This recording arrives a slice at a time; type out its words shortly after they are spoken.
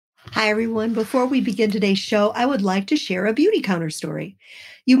Hi, everyone. Before we begin today's show, I would like to share a beauty counter story.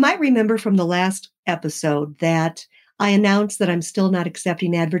 You might remember from the last episode that I announced that I'm still not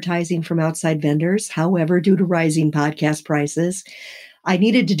accepting advertising from outside vendors. However, due to rising podcast prices, I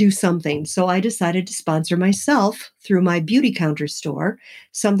needed to do something. So I decided to sponsor myself through my beauty counter store,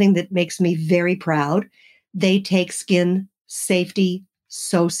 something that makes me very proud. They take skin safety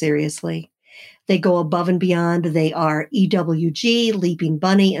so seriously. They go above and beyond. They are EWG, Leaping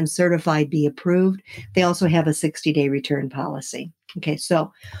Bunny, and Certified B approved. They also have a 60-day return policy. Okay,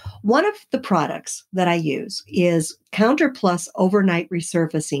 so one of the products that I use is Counter Plus Overnight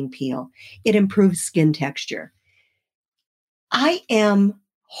Resurfacing Peel. It improves skin texture. I am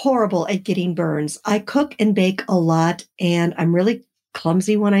horrible at getting burns. I cook and bake a lot, and I'm really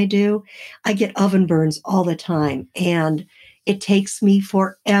clumsy when I do. I get oven burns all the time, and it takes me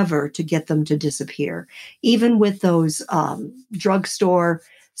forever to get them to disappear. Even with those drugstore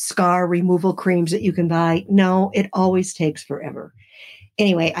scar removal creams that you can buy, no, it always takes forever.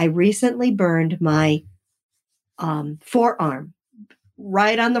 Anyway, I recently burned my forearm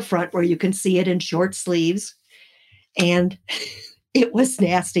right on the front where you can see it in short sleeves. And it was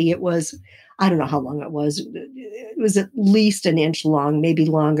nasty. It was, I don't know how long it was. It was at least an inch long, maybe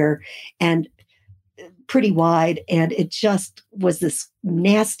longer, and pretty wide. And it just was this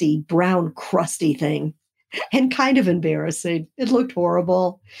nasty, brown, crusty thing and kind of embarrassing. It looked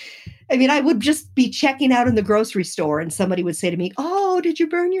horrible. I mean, I would just be checking out in the grocery store and somebody would say to me, "Oh, did you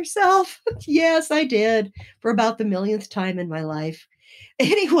burn yourself?" Yes, I did, for about the millionth time in my life.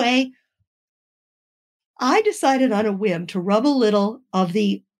 Anyway, I decided on a whim to rub a little of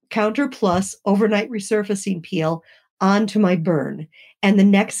the Counter Plus Overnight Resurfacing Peel onto my burn. And the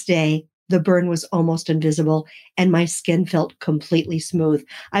next day, the burn was almost invisible and my skin felt completely smooth.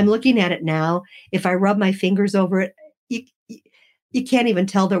 I'm looking at it now. If I rub my fingers over it, you can't even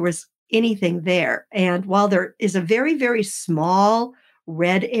tell there was anything there. And while there is a very, very small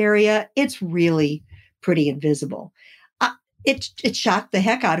red area, it's really pretty invisible. It shocked the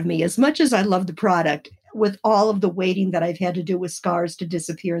heck out of me. As much as I love the product, with all of the waiting that I've had to do with scars to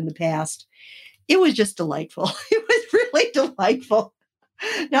disappear in the past, it was just delightful. It was really delightful.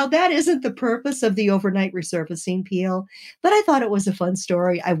 Now, that isn't the purpose of the overnight resurfacing peel, but I thought it was a fun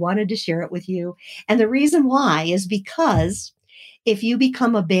story. I wanted to share it with you. And the reason why is because if you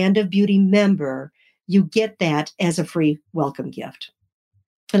become a Band of Beauty member, you get that as a free welcome gift.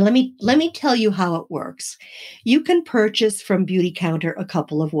 And let me tell you how it works. You can purchase from Beauty Counter a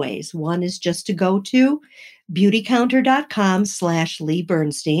couple of ways. One is just to go to beautycounter.com/Lee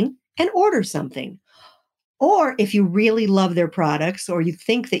Bernstein and order something. Or if you really love their products or you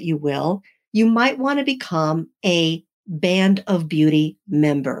think that you will, you might want to become a Band of Beauty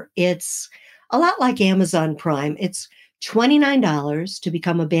member. It's a lot like Amazon Prime. It's $29 to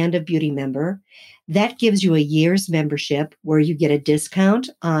become a Band of Beauty member. That gives you a year's membership where you get a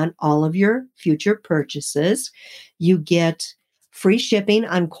discount on all of your future purchases. You get free shipping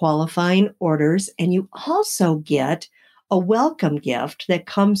on qualifying orders, and you also get a welcome gift that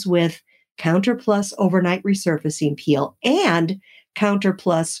comes with Counter Plus Overnight Resurfacing Peel and Counter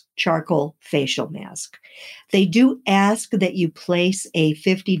Plus Charcoal Facial Mask. They do ask that you place a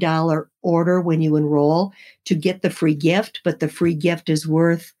 $50 order when you enroll to get the free gift, but the free gift is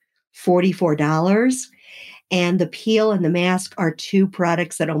worth $44. And the peel and the mask are two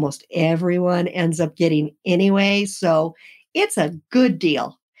products that almost everyone ends up getting anyway. So it's a good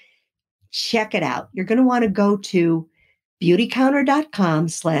deal. Check it out. You're going to want to go to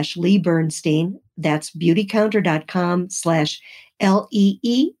beautycounter.com/Lee Bernstein. That's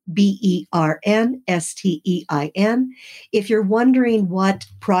beautycounter.com/LeeBernstein. If you're wondering what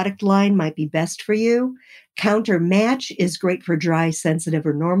product line might be best for you, Counter Match is great for dry, sensitive,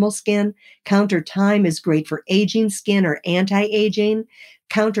 or normal skin. Counter Time is great for aging skin or anti-aging.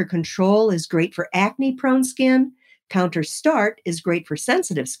 Counter Control is great for acne-prone skin. Counter Start is great for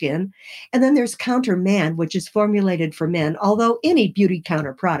sensitive skin. And then there's Counter Man, which is formulated for men, although any Beauty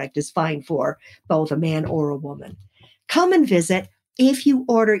Counter product is fine for both a man or a woman. Come and visit. If you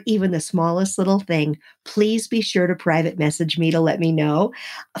order even the smallest little thing, please be sure to private message me to let me know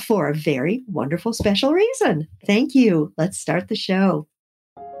for a very wonderful special reason. Thank you. Let's start the show.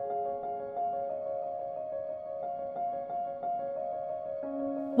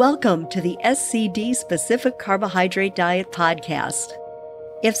 Welcome to the SCD Specific Carbohydrate Diet Podcast.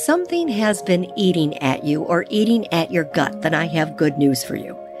 If something has been eating at you or eating at your gut, then I have good news for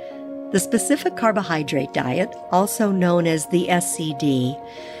you. The Specific Carbohydrate Diet, also known as the SCD,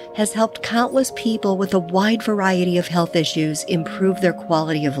 has helped countless people with a wide variety of health issues improve their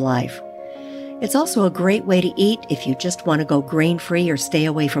quality of life. It's also a great way to eat if you just want to go grain-free or stay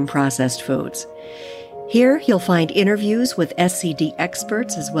away from processed foods. Here, you'll find interviews with SCD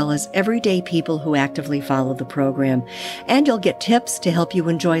experts as well as everyday people who actively follow the program. And you'll get tips to help you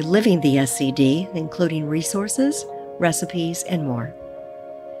enjoy living the SCD, including resources, recipes, and more.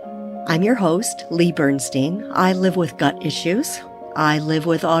 I'm your host, Lee Bernstein. I live with gut issues. I live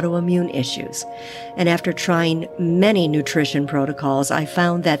with autoimmune issues. And after trying many nutrition protocols, I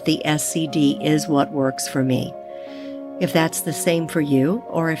found that the SCD is what works for me. If that's the same for you,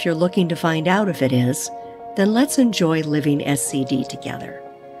 or if you're looking to find out if it is, then let's enjoy living SCD together.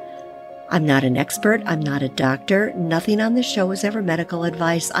 I'm not an expert. I'm not a doctor. Nothing on this show is ever medical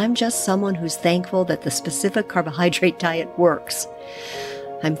advice. I'm just someone who's thankful that the specific carbohydrate diet works.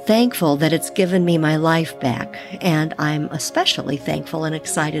 I'm thankful that it's given me my life back, and I'm especially thankful and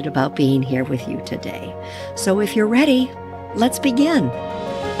excited about being here with you today. So if you're ready, let's begin.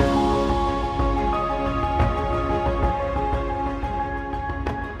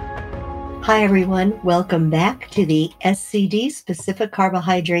 Hi, everyone. Welcome back to the SCD Specific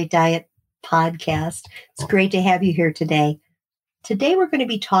Carbohydrate Diet podcast. It's great to have you here today. Today, we're going to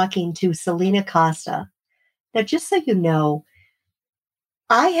be talking to Celina Costa. Now, just so you know,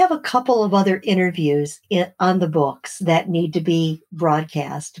 I have a couple of other interviews on the books that need to be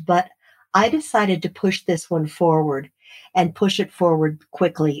broadcast, but I decided to push this one forward and push it forward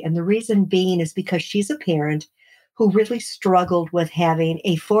quickly. And the reason being is because she's a parent who really struggled with having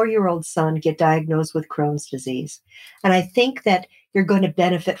a 4-year-old son get diagnosed with Crohn's disease. And I think that you're going to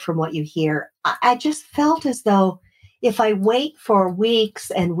benefit from what you hear. I just felt as though if I wait for weeks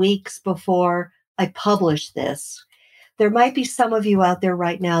and weeks before I publish this, there might be some of you out there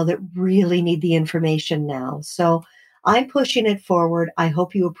right now that really need the information now. So I'm pushing it forward. I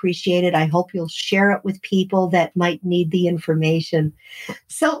hope you appreciate it. I hope you'll share it with people that might need the information.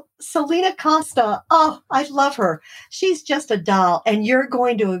 So Celina Costa, oh, I love her. She's just a doll, and you're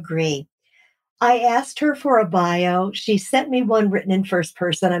going to agree. I asked her for a bio. She sent me one written in first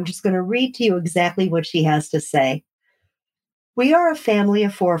person. I'm just going to read to you exactly what she has to say. We are a family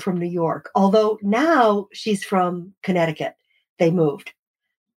of 4 from New York, although now she's from Connecticut. They moved.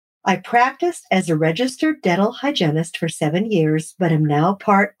 I practiced as a registered dental hygienist for 7 years, but am now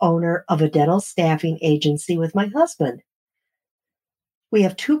part owner of a dental staffing agency with my husband. We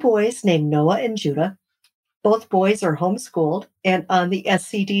have 2 boys named Noah and Judah. Both boys are homeschooled and on the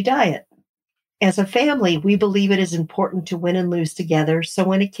SCD diet. As a family, we believe it is important to win and lose together, so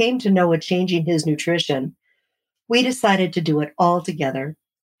when it came to Noah changing his nutrition, we decided to do it all together.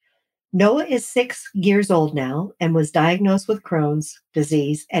 Noah is 6 years old now and was diagnosed with Crohn's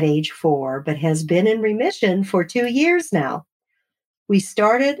disease at age 4, but has been in remission for 2 years now. We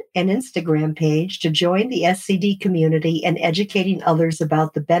started an Instagram page to join the SCD community and educating others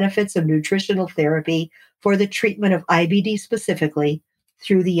about the benefits of nutritional therapy for the treatment of IBD specifically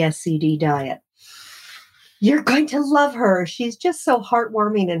through the SCD diet. You're going to love her. She's just so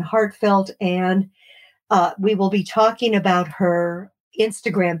heartwarming and heartfelt, and we will be talking about her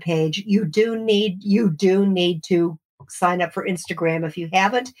Instagram page. You do need to sign up for Instagram if you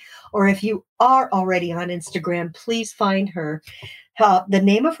haven't, or if you are already on Instagram, please find her. The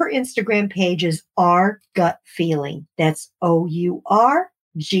name of her Instagram page is Our Gut Feeling. That's OurGutFeeling.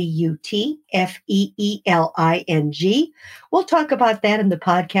 We'll talk about that in the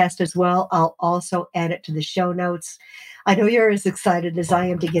podcast as well. I'll also add it to the show notes. I know you're as excited as I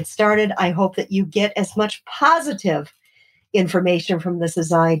am to get started. I hope that you get as much positive information from this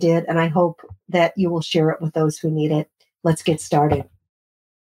as I did, and I hope that you will share it with those who need it. Let's get started.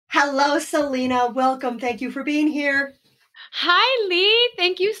 Hello, Celina. Welcome. Thank you for being here. Hi, Lee.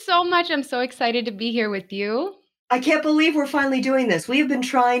 Thank you so much. I'm so excited to be here with you. I can't believe we're finally doing this. We have been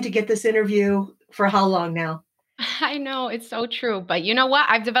trying to get this interview for how long now? I know, it's so true. But you know what?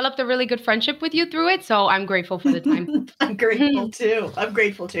 I've developed a really good friendship with you through it, so I'm grateful for the time. I'm grateful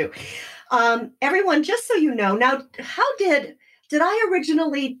too. Everyone, just so you know, now, how did I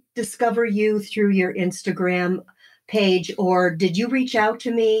originally discover you through your Instagram page, or did you reach out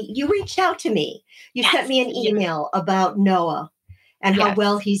to me? You reached out to me. You sent me an email about Noah and how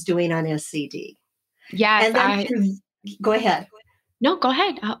well he's doing on SCD. Yes. And then go ahead. No, go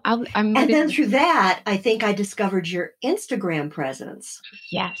ahead. And then through that, I think I discovered your Instagram presence.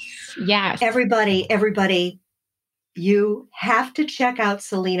 Yes. Everybody, you have to check out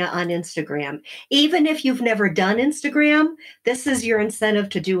Celina on Instagram. Even if you've never done Instagram, this is your incentive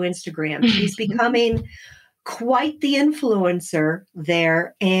to do Instagram. She's becoming quite the influencer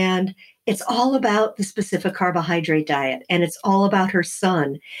there, and it's all about the specific carbohydrate diet, and it's all about her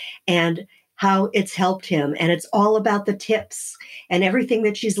son and how it's helped him. And it's all about the tips and everything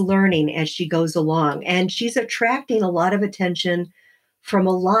that she's learning as she goes along. And she's attracting a lot of attention from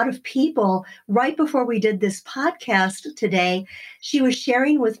a lot of people. Right before we did this podcast today, she was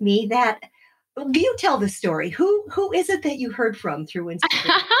sharing with me that, you tell the story. Who is it that you heard from through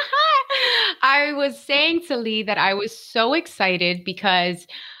Instagram? I was saying to Lee that I was so excited because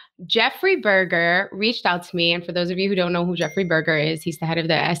Jeffrey Berger reached out to me. And for those of you who don't know who Jeffrey Berger is, he's the head of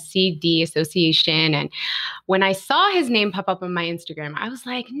the SCD Association. And when I saw his name pop up on my Instagram, I was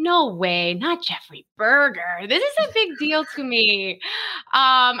like, no way, not Jeffrey Berger. This is a big deal to me.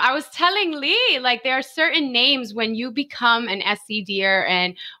 I was telling Lee, like, there are certain names when you become an SCDer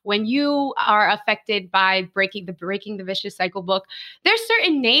and when you are affected by Breaking the Vicious Cycle book, there's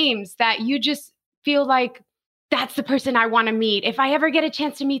certain names that you just feel like, that's the person I want to meet. If I ever get a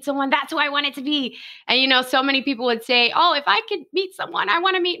chance to meet someone, that's who I want it to be. And, so many people would say, oh, if I could meet someone, I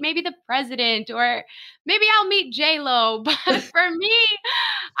want to meet maybe the president, or maybe I'll meet J-Lo. But for me,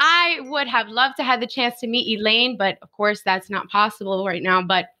 I would have loved to have the chance to meet Elaine, but of course that's not possible right now.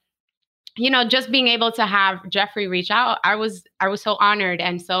 But just being able to have Jeffrey reach out, I was so honored.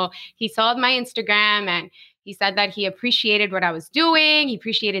 And so he saw my Instagram and he said that he appreciated what I was doing. He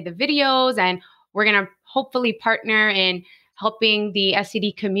appreciated the videos, and we're going to hopefully partner in helping the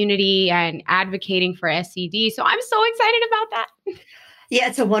SCD community and advocating for SCD. So I'm so excited about that. Yeah,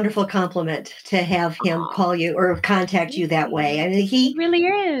 it's a wonderful compliment to have him call you or contact you that way. I mean, he really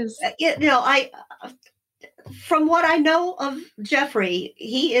is. From what I know of Jeffrey,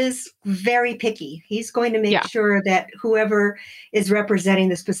 he is very picky. He's going to make sure that whoever is representing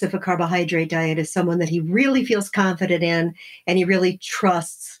the specific carbohydrate diet is someone that he really feels confident in and he really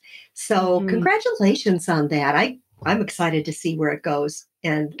trusts. So congratulations on that. I'm excited to see where it goes.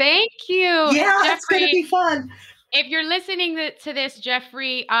 And thank you. Yeah, Jeffrey, it's going to be fun. If you're listening to this,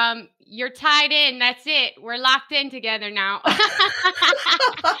 Jeffrey, you're tied in. That's it. We're locked in together now. There's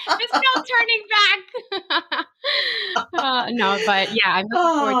no turning back. No, but yeah, I'm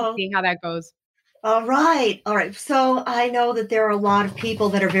looking forward to seeing how that goes. All right. So I know that there are a lot of people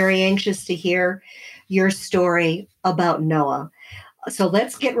that are very anxious to hear your story about Noah. So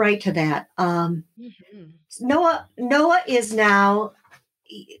let's get right to that. Noah is now,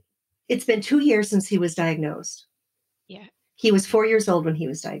 it's been 2 years since he was diagnosed. Yeah. He was 4 years old when he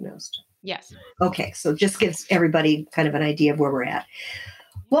was diagnosed. Yes. Okay. So just gives everybody kind of an idea of where we're at.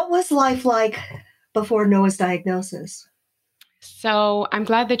 What was life like before Noah's diagnosis? So I'm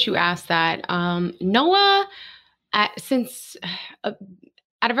glad that you asked that. Noah, at a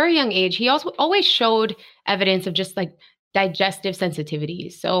very young age, he also always showed evidence of just like digestive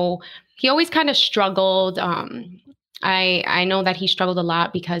sensitivities. So he always kind of struggled. I know that he struggled a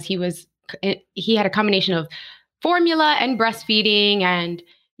lot because he had a combination of formula and breastfeeding, and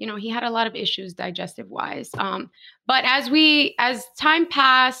he had a lot of issues digestive wise. But as time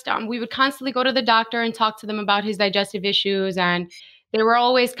passed, we would constantly go to the doctor and talk to them about his digestive issues, and they were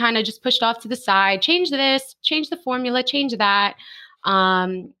always kind of just pushed off to the side. Change this, change the formula, change that.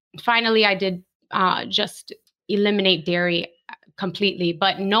 Finally, I did just eliminate dairy completely,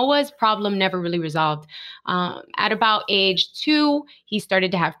 but Noah's problem never really resolved. At about age 2, he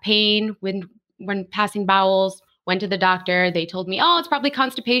started to have pain when passing bowels. Went to the doctor. They told me, oh, it's probably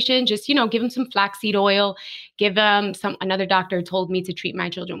constipation. Just, give him some flaxseed oil. Another doctor told me to treat my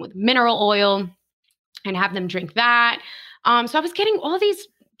children with mineral oil and have them drink that. So I was getting all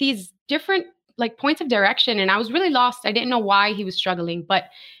these different like points of direction, and I was really lost. I didn't know why he was struggling, but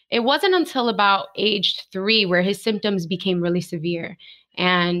it wasn't until about age 3 where his symptoms became really severe.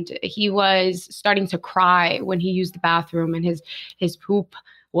 And he was starting to cry when he used the bathroom, and his poop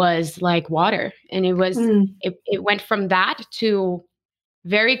was like water. And it went from that to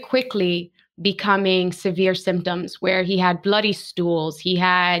very quickly becoming severe symptoms where he had bloody stools. He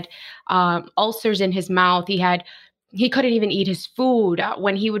had ulcers in his mouth. He couldn't even eat his food.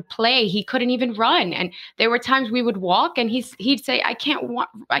 When he would play, he couldn't even run. And there were times we would walk and he'd say, I can't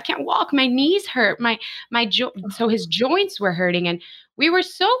walk. My knees hurt. So his joints were hurting. And we were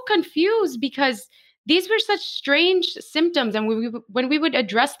so confused because these were such strange symptoms. And when we would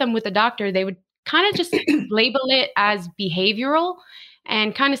address them with the doctor, they would kind of just label it as behavioral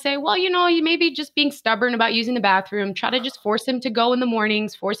and kind of say, well, you may be just being stubborn about using the bathroom. Try to just force him to go in the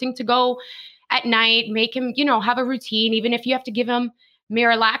mornings, force him to go at night, make him, have a routine, even if you have to give him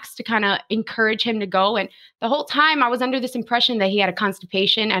Miralax to kind of encourage him to go. And the whole time I was under this impression that he had a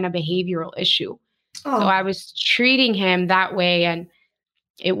constipation and a behavioral issue. Oh. So I was treating him that way. And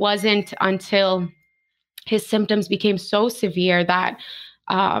it wasn't until his symptoms became so severe that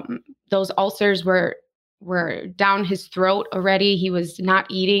those ulcers were were down his throat already. He was not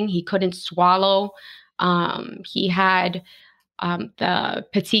eating. He couldn't swallow. He had the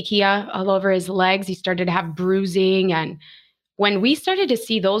petechia all over his legs. He started to have bruising. And when we started to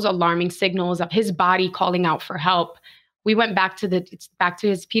see those alarming signals of his body calling out for help, we went back to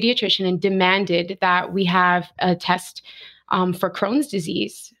his pediatrician and demanded that we have a test for Crohn's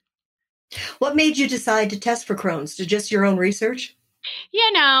disease. What made you decide to test for Crohn's? Just your own research?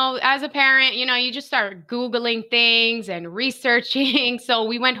 As a parent, you just start Googling things and researching. So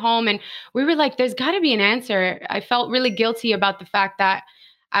we went home and we were like, there's got to be an answer. I felt really guilty about the fact that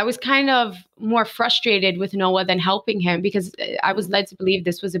I was kind of more frustrated with Noah than helping him, because I was led to believe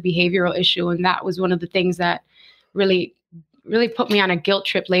this was a behavioral issue. And that was one of the things that really, really put me on a guilt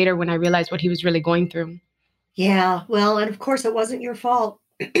trip later when I realized what he was really going through. Yeah, well, and of course it wasn't your fault.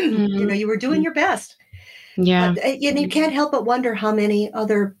 You were doing your best. Yeah. And you can't help but wonder how many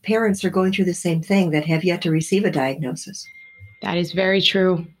other parents are going through the same thing that have yet to receive a diagnosis. That is very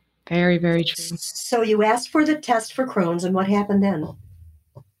true. Very, very true. So you asked for the test for Crohn's, and what happened then?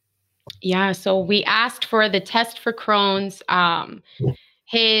 Yeah, so we asked for the test for Crohn's.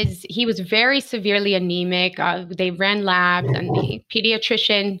 He was very severely anemic. They ran labs, and the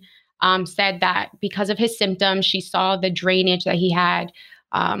pediatrician said that because of his symptoms, she saw the drainage that he had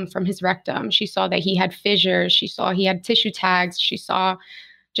from his rectum. She saw that he had fissures. She saw he had tissue tags. She saw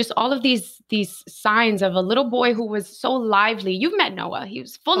just all of these signs of a little boy who was so lively. You've met Noah. He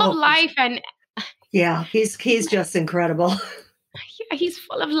was full of life. And yeah, he's just incredible. Yeah, he's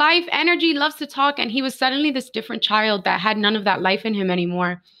full of life, energy, loves to talk. And he was suddenly this different child that had none of that life in him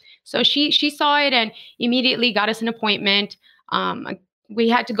anymore. So she saw it and immediately got us an appointment. We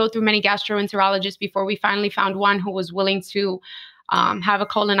had to go through many gastroenterologists before we finally found one who was willing to have a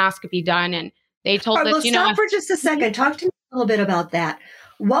colonoscopy done. And they told us, well, stop for just a second. Talk to me a little bit about that.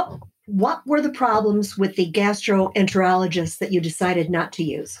 What were the problems with the gastroenterologist that you decided not to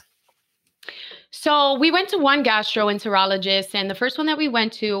use? So we went to one gastroenterologist, and the first one that we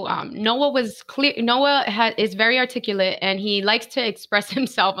went to, Noah was clear. Noah is very articulate, and he likes to express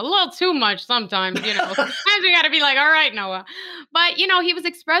himself a little too much sometimes. Sometimes you got to be like, "All right, Noah," but he was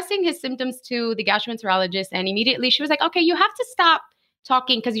expressing his symptoms to the gastroenterologist, and immediately she was like, "Okay, you have to stop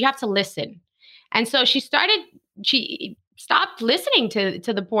talking because you have to listen." And so she stopped listening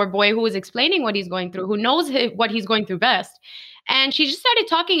to the poor boy who was explaining what he's going through, who knows what he's going through best. And she just started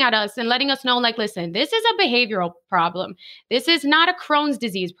talking at us and letting us know, like, listen, this is a behavioral problem. This is not a Crohn's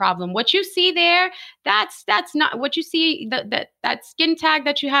disease problem. What you see there, that's not what you see, that skin tag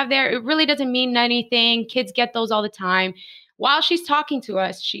that you have there. It really doesn't mean anything. Kids get those all the time. While she's talking to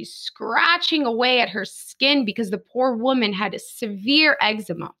us, she's scratching away at her skin because the poor woman had a severe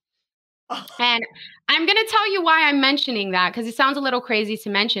eczema. And I'm going to tell you why I'm mentioning that, because it sounds a little crazy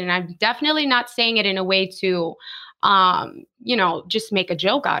to mention. And I'm definitely not saying it in a way to just make a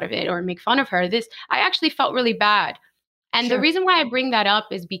joke out of it or make fun of her. I actually felt really bad. And Sure. The reason why I bring that up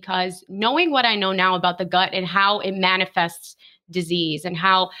is because knowing what I know now about the gut and how it manifests disease and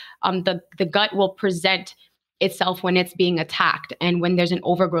how the gut will present itself when it's being attacked and when there's an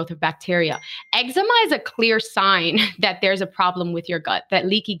overgrowth of bacteria. Eczema is a clear sign that there's a problem with your gut, that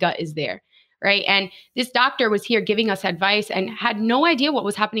leaky gut is there, right? And this doctor was here giving us advice and had no idea what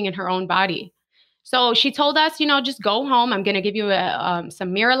was happening in her own body. So she told us, just go home. I'm going to give you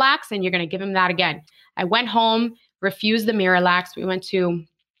some Miralax, and you're going to give him that again. I went home, refused the Miralax. We went to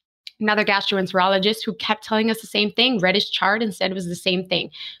another gastroenterologist who kept telling us the same thing, read his chart and said it was the same thing.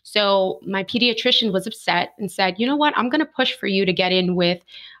 So my pediatrician was upset and said, you know what, I'm going to push for you to get in with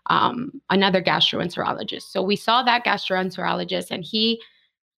another gastroenterologist. So we saw that gastroenterologist, and he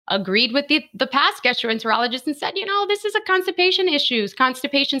agreed with the past gastroenterologist and said, this is a constipation issue.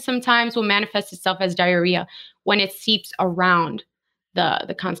 Constipation sometimes will manifest itself as diarrhea when it seeps around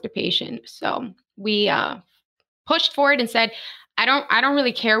the constipation. So we pushed for it and said, I don't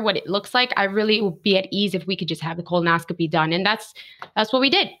really care what it looks like. I really would be at ease if we could just have the colonoscopy done. And that's what we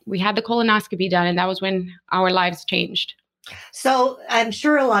did. We had the colonoscopy done, and that was when our lives changed. So I'm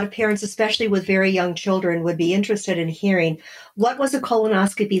sure a lot of parents, especially with very young children, would be interested in hearing, what was a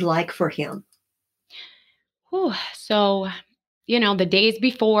colonoscopy like for him? So, the days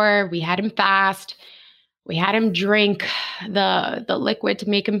before, we had him fast. We had him drink the liquid to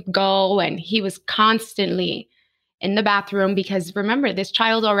make him go. And he was constantly in the bathroom because, remember, this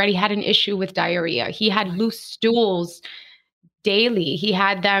child already had an issue with diarrhea. He had loose stools daily. He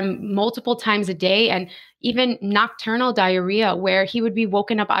had them multiple times a day, and even nocturnal diarrhea where he would be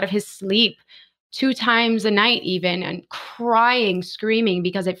woken up out of his sleep 2 times a night even, and crying, screaming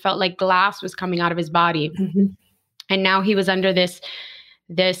because it felt like glass was coming out of his body. Mm-hmm. And now he was under this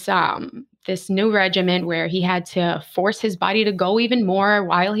this new regimen where he had to force his body to go even more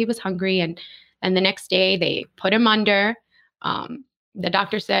while he was hungry. And the next day they put him under. The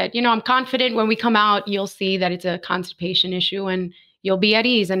doctor said, I'm confident when we come out, you'll see that it's a constipation issue and you'll be at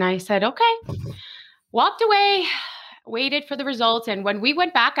ease. And I said, okay. Walked away, waited for the results. And when we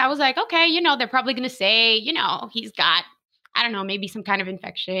went back, I was like, okay, they're probably going to say, he's got, I don't know, maybe some kind of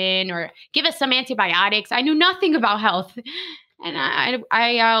infection or give us some antibiotics. I knew nothing about health. And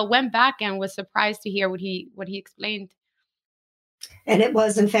I went back and was surprised to hear what he explained. And it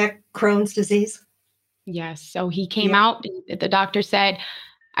was, in fact, Crohn's disease? Yes. So he came out, the doctor said,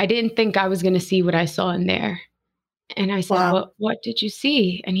 I didn't think I was going to see what I saw in there. And I said, wow. What did you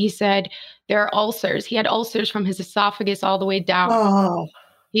see? And he said, there are ulcers. He had ulcers from his esophagus all the way down. Oh.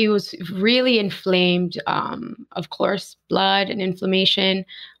 He was really inflamed. Of course, blood and inflammation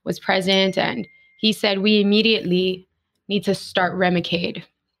was present. And he said, we immediately need to start Remicade.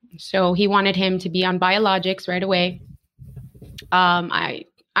 So he wanted him to be on biologics right away.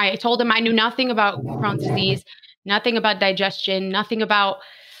 I told him I knew nothing about Crohn's disease, nothing about digestion, nothing about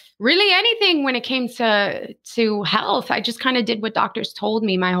really anything when it came to health. I just kind of did what doctors told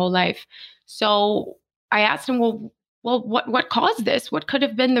me my whole life. So I asked him, well, what caused this? What could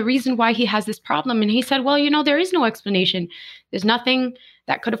have been the reason why he has this problem? And he said, well, there is no explanation. There's nothing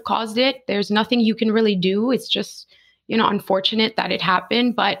that could have caused it. There's nothing you can really do. It's just, unfortunate that it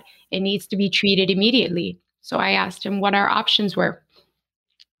happened, but it needs to be treated immediately. So I asked him what our options were.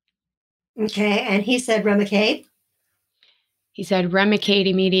 Okay. And he said Remicade? He said Remicade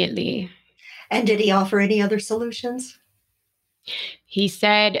immediately. And did he offer any other solutions? He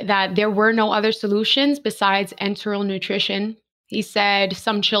said that there were no other solutions besides enteral nutrition. He said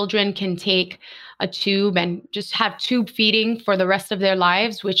some children can take a tube and just have tube feeding for the rest of their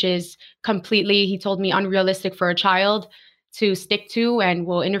lives, which is completely, he told me, unrealistic for a child to stick to and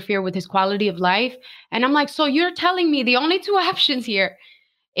will interfere with his quality of life. And I'm like, so you're telling me the only two options here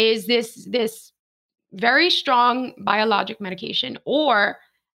is this very strong biologic medication or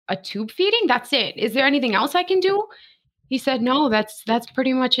a tube feeding? That's it. Is there anything else I can do? He said, no, that's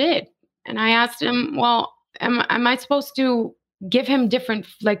pretty much it. And I asked him, well, am I supposed to give him different,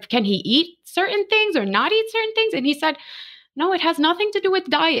 can he eat certain things or not eat certain things? And he said, no, it has nothing to do with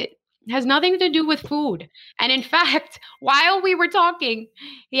diet. It has nothing to do with food. And in fact, while we were talking,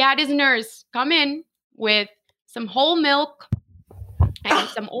 he had his nurse come in with some whole milk and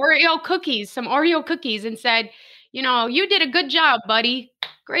some Oreo cookies and said, you did a good job, buddy.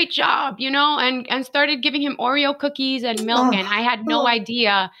 Great job, and started giving him Oreo cookies and milk. And I had no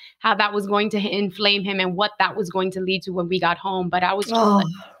idea how that was going to inflame him and what that was going to lead to when we got home. But I was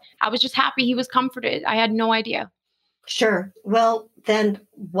just happy he was comforted. I had no idea. Sure. Well, then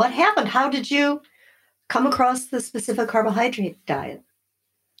what happened? How did you come across the specific carbohydrate diet?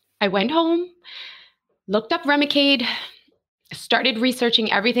 I went home, looked up Remicade, started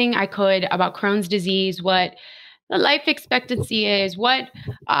researching everything I could about Crohn's disease, what the life expectancy is, what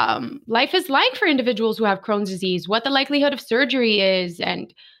life is like for individuals who have Crohn's disease, what the likelihood of surgery is,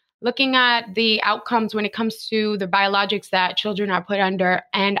 and looking at the outcomes when it comes to the biologics that children are put under.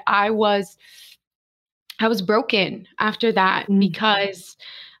 And I was broken after that because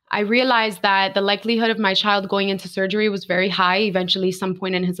I realized that the likelihood of my child going into surgery was very high, eventually some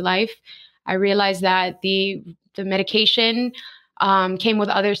point in his life. I realized that the medication came with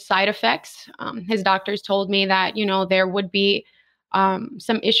other side effects. His doctors told me that, there would be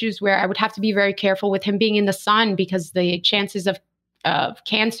some issues where I would have to be very careful with him being in the sun because the chances of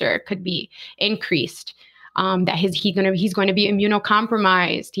cancer could be increased. That he's going to be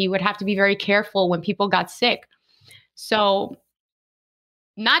immunocompromised. He would have to be very careful when people got sick. So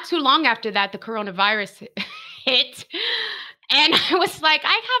not too long after that, the coronavirus hit. And I was like, I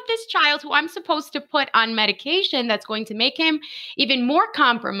have this child who I'm supposed to put on medication that's going to make him even more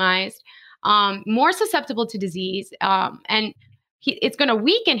compromised, more susceptible to disease, and it's going to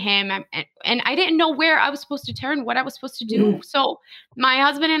weaken him. And I didn't know where I was supposed to turn, what I was supposed to do. So my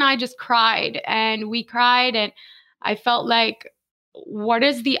husband and I just cried, and we cried, and I felt like, what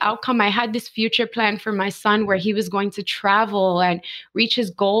is the outcome? I had this future plan for my son where he was going to travel and reach his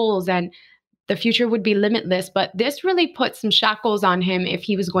goals, and the future would be limitless. But this really put some shackles on him if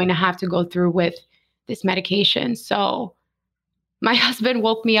he was going to have to go through with this medication. So my husband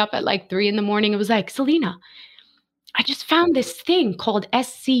woke me up at 3 a.m. It was like, Celina, I just found this thing called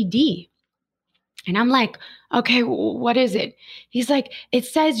SCD. And I'm like, okay, what is it? He's like, it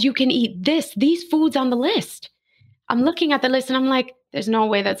says you can eat these foods on the list. I'm looking at the list and I'm like, there's no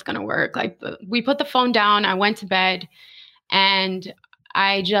way that's going to work. We put the phone down. I went to bed, and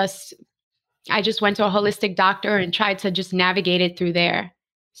I just went to a holistic doctor and tried to just navigate it through there.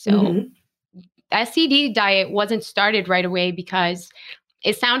 So the SCD diet wasn't started right away because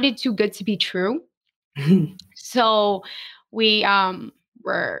it sounded too good to be true. So we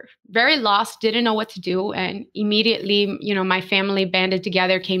were very lost, didn't know what to do. And immediately, my family banded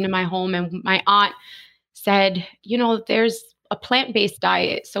together, came to my home, and my aunt said, there's a plant-based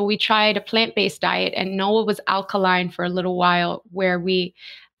diet. So we tried a plant-based diet, and Noah was alkaline for a little while,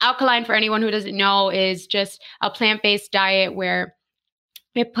 alkaline, for anyone who doesn't know, is just a plant-based diet where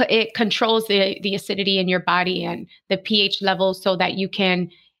it controls the acidity in your body and the pH levels so that you can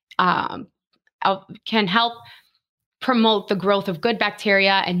help promote the growth of good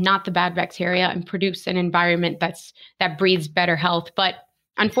bacteria and not the bad bacteria, and produce an environment that breeds better health. But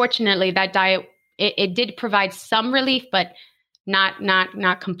unfortunately, that diet, it did provide some relief, but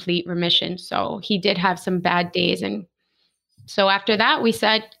not complete remission. So he did have some bad days. And so after that, we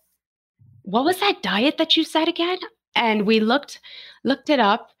said, what was that diet that you said again? And we looked it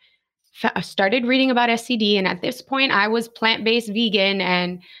up, started reading about SCD. And at this point, I was plant-based vegan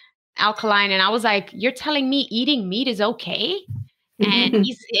and alkaline. And I was like, you're telling me eating meat is okay? And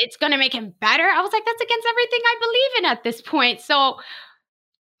it's going to make him better? I was like, that's against everything I believe in at this point. So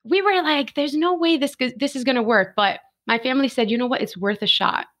we were like, there's no way this is going to work. But my family said, you know what? It's worth a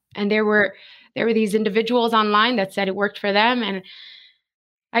shot. And there were these individuals online that said it worked for them. And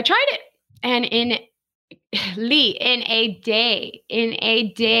I tried it. And in a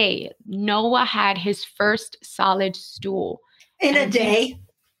day, Noah had his first solid stool. In a day?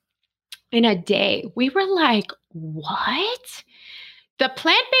 In a day. We were like, what? The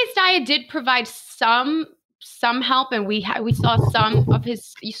plant-based diet did provide some help, and we saw some of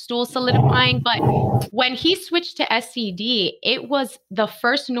his stool solidifying. But when he switched to SCD, it was the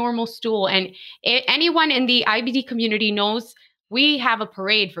first normal stool. And anyone in the IBD community knows we have a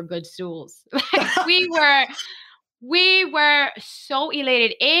parade for good stools. we were so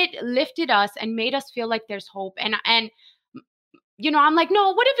elated. It lifted us and made us feel like there's hope. And I'm like,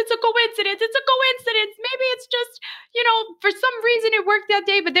 no, what if it's a coincidence? It's a coincidence. Maybe it's just, for some reason it worked that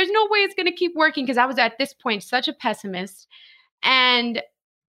day, but there's no way it's going to keep working, because I was at this point such a pessimist. And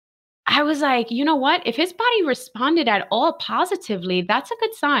I was like, you know what? If his body responded at all positively, that's a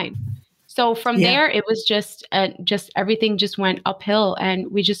good sign. So from there, it was just everything just went uphill,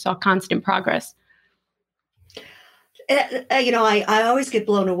 and we just saw constant progress. I always get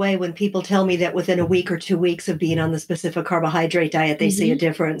blown away when people tell me that within a week or 2 weeks of being on the specific carbohydrate diet, they see a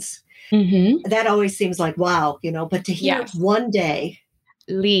difference. That always seems like, wow, but to hear one day.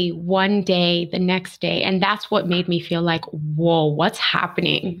 Lee, one day, the next day. And that's what made me feel like, whoa, what's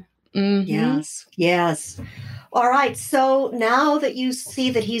happening? Yes. All right. So now that you see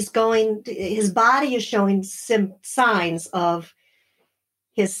that his body is showing signs of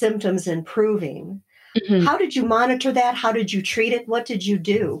his symptoms improving. How did you monitor that? How did you treat it? What did you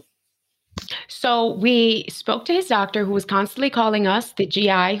do? So we spoke to his doctor, who was constantly calling us, the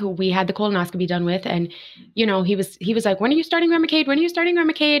GI who we had the colonoscopy done with. And, he was like, when are you starting Remicade? When are you starting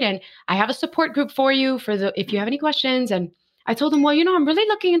Remicade? And I have a support group for you if you have any questions. And I told him, well, I'm really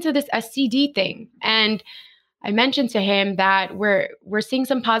looking into this SCD thing. And I mentioned to him that we're seeing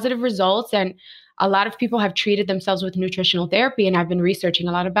some positive results, and a lot of people have treated themselves with nutritional therapy. And I've been researching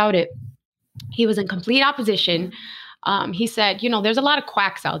a lot about it. He was in complete opposition. He said, there's a lot of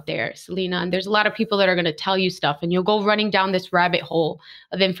quacks out there, Celina, and there's a lot of people that are going to tell you stuff, and you'll go running down this rabbit hole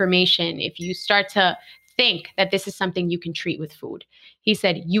of information if you start to think that this is something you can treat with food. He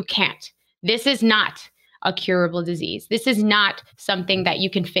said, you can't. This is not a curable disease. This is not something that you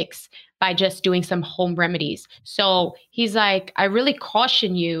can fix by just doing some home remedies. So he's like, I really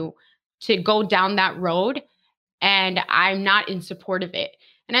caution you to go down that road, and I'm not in support of it.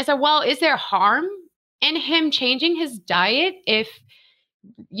 And I said, well, is there harm in him changing his diet if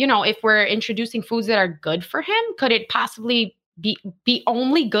we're introducing foods that are good for him? Could it possibly be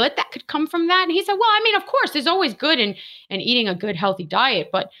only good that could come from that? And he said, well, of course, there's always good in eating a good, healthy diet,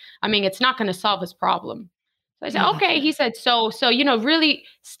 but it's not going to solve his problem. So I said, okay. He said, so really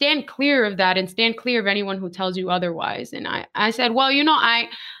stand clear of that, and stand clear of anyone who tells you otherwise. And I said, well,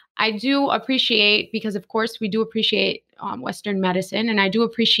 I do appreciate, because of course we do appreciate Western medicine, and I do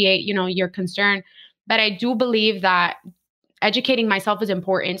appreciate, your concern, but I do believe that educating myself is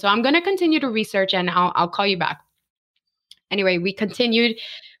important. So I'm going to continue to research, and I'll call you back. Anyway, we continued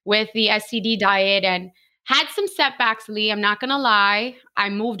with the SCD diet and had some setbacks, Lee. I'm not going to lie. I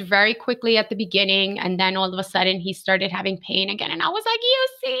moved very quickly at the beginning, and then all of a sudden he started having pain again. And I was like, you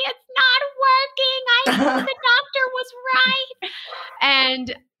see, it's not working. I knew the doctor was right.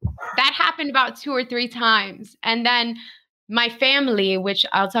 And that happened about 2 or 3 times. And then my family, which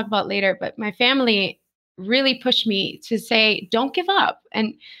I'll talk about later, but my family really pushed me to say, don't give up.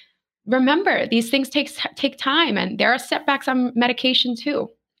 And remember, these things take time, and there are setbacks on medication too.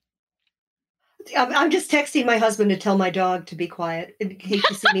 I'm just texting my husband to tell my dog to be quiet in case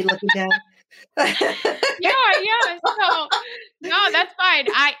you see me looking down. Yeah. So no, that's fine.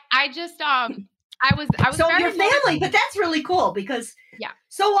 I just I was So very your family, motivated. but that's really cool because Yeah.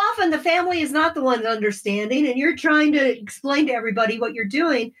 so often the family is not the one understanding, and you're trying to explain to everybody what you're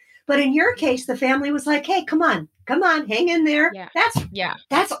doing. But in your case, the family was like, "Hey, come on, hang in there." Yeah. That's Yeah.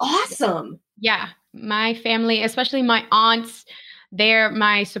 awesome. Yeah. My family, especially my aunts, they're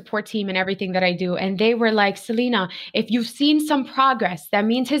my support team and everything that I do. And they were like, Celina, if you've seen some progress, that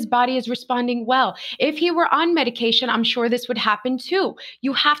means his body is responding well. If he were on medication, I'm sure this would happen too.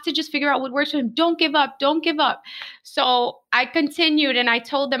 You have to just figure out what works for him. Don't give up. Don't give up. So I continued and I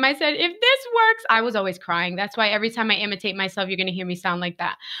told them, I said, if this works, I was always crying. That's why every time I imitate myself, you're going to hear me sound like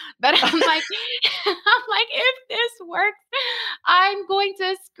that. But I'm like, if this works, I'm going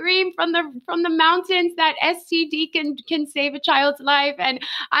to scream from the mountains that SCD can save a child's life, and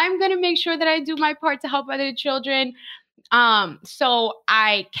I'm going to make sure that I do my part to help other children. So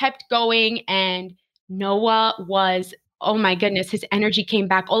I kept going, and Noah was, oh my goodness, his energy came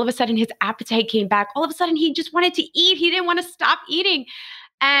back. All of a sudden, his appetite came back. All of a sudden, he just wanted to eat. He didn't want to stop eating.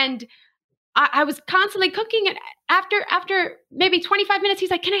 And I was constantly cooking, and after maybe 25 minutes,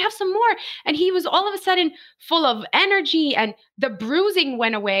 he's like, "Can I have some more?" And he was all of a sudden full of energy, and the bruising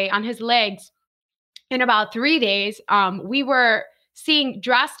went away on his legs. In about 3 days, we were seeing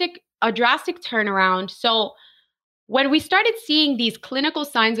a drastic turnaround. So when we started seeing these clinical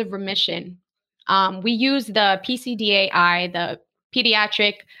signs of remission, we used the PCDAI, the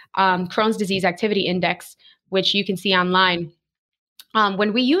Pediatric Crohn's Disease Activity Index, which you can see online.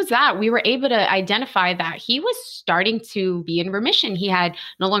 When we used that, we were able to identify that he was starting to be in remission. He had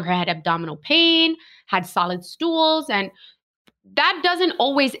no longer had abdominal pain, had solid stools, and that doesn't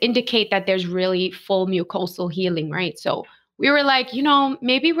always indicate that there's really full mucosal healing, right? So we were like,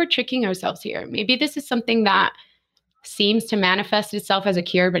 maybe we're tricking ourselves here. Maybe this is something that seems to manifest itself as a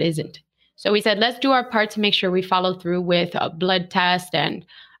cure, but isn't. So we said, let's do our part to make sure we follow through with a blood test. And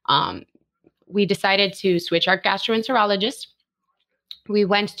we decided to switch our gastroenterologist. We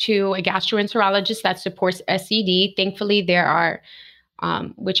went to a gastroenterologist that supports SCD. Thankfully, there are,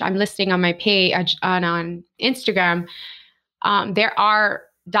 which I'm listing on my page on Instagram, there are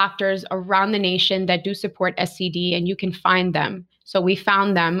doctors around the nation that do support SCD, and you can find them. So we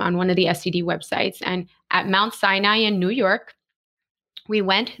found them on one of the SCD websites. And at Mount Sinai in New York, we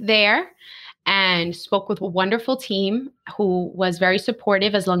went there and spoke with a wonderful team who was very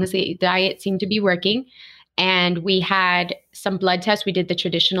supportive as long as the diet seemed to be working. And we had some blood tests. We did the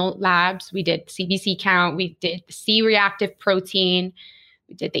traditional labs. We did CBC count. We did the C-reactive protein.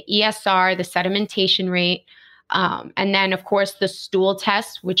 We did the ESR, the sedimentation rate. And then, of course, the stool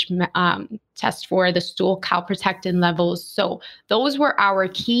test, which tests for the stool calprotectin levels. So those were our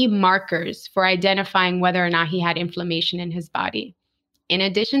key markers for identifying whether or not he had inflammation in his body. In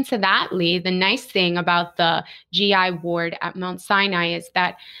addition to that, Lee, the nice thing about the GI ward at Mount Sinai is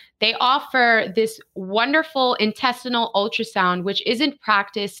that they offer this wonderful intestinal ultrasound, which isn't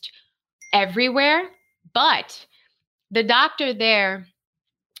practiced everywhere, but the doctor there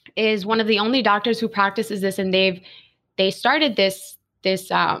is one of the only doctors who practices this, and they started this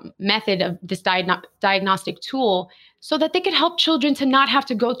method of this diagnostic tool so that they could help children to not have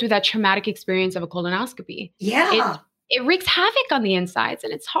to go through that traumatic experience of a colonoscopy. Yeah. It wreaks havoc on the insides,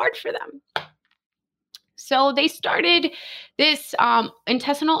 and it's hard for them. So they started this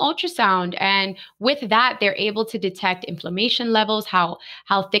intestinal ultrasound, and with that, they're able to detect inflammation levels, how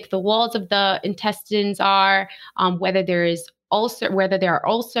thick the walls of the intestines are, whether there are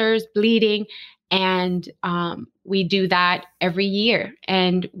ulcers, bleeding, and we do that every year.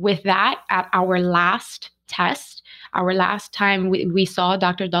 And with that, at our last test, our last time we saw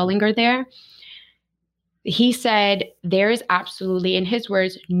Dr. Dullinger there, he said there is absolutely, in his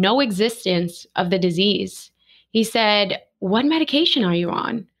words, no existence of the disease. He said, "What medication are you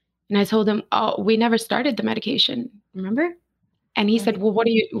on?" And I told him, "Oh, we never started the medication, remember?" And he said, "Well, what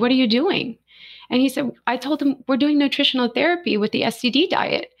are you doing?" And he said, I told him, "We're doing nutritional therapy with the SCD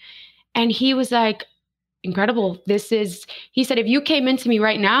diet." And he was like, "Incredible. He said, if you came into me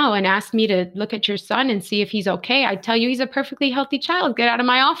right now and asked me to look at your son and see if he's okay, I'd tell you he's a perfectly healthy child. Get out of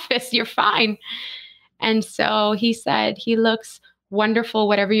my office. You're fine." And so he said, "He looks wonderful.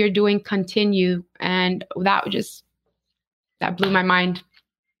 Whatever you're doing, continue." And that blew my mind.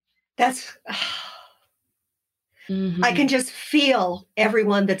 That's, I can just feel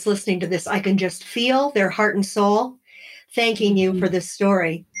everyone that's listening to this. I can just feel their heart and soul thanking you for this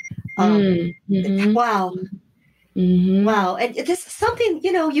story. Wow. Mm-hmm. Wow. And this is something,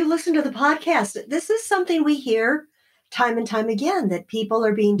 you listen to the podcast. This is something we hear time and time again, that people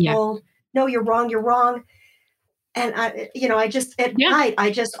are being Yeah. told, no, you're wrong, you're wrong. And I just, at Yeah. night,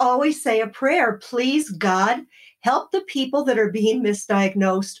 I just always say a prayer. Please, God, help the people that are being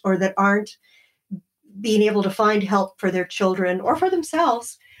misdiagnosed or that aren't being able to find help for their children or for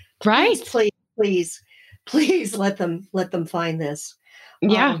themselves. Please, Right. please, please, please let them find this.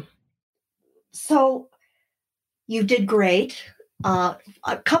 Yeah. Um, so you did great. A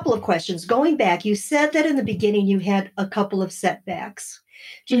couple of questions. Going back, you said that in the beginning you had a couple of setbacks.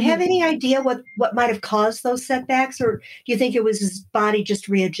 Do you have Mm-hmm. any idea what might have caused those setbacks, or do you think it was his body just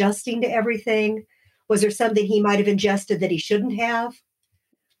readjusting to everything? Was there something he might have ingested that he shouldn't have?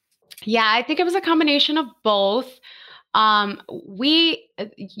 Yeah, I think it was a combination of both. SCD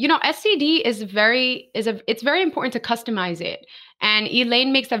it's very important to customize it. And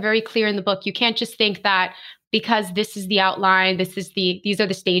Elaine makes that very clear in the book. You can't just think that because this is the outline, these are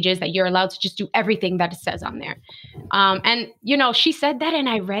the stages, that you're allowed to just do everything that it says on there. She said that and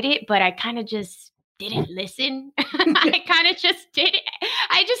I read it, but I kind of just didn't listen. I kind of just did it.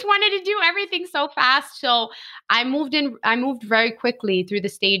 I just wanted to do everything so fast. So I moved very quickly through the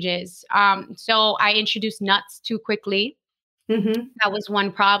stages. So I introduced nuts too quickly. Mm-hmm. That was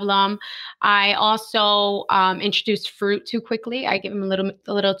one problem. I also introduced fruit too quickly. I give him a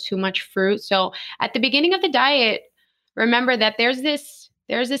little too much fruit. So at the beginning of the diet, remember that this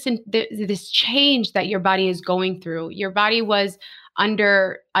change that your body is going through. Your body was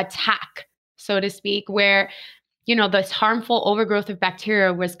under attack, so to speak, where this harmful overgrowth of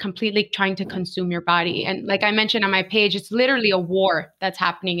bacteria was completely trying to consume your body. And like I mentioned on my page, it's literally a war that's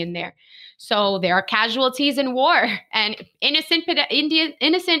happening in there. So there are casualties in war, and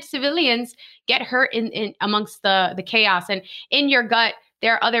innocent civilians get hurt in amongst the chaos. And in your gut,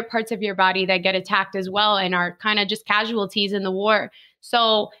 there are other parts of your body that get attacked as well and are kind of just casualties in the war.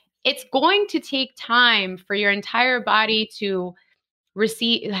 So it's going to take time for your entire body to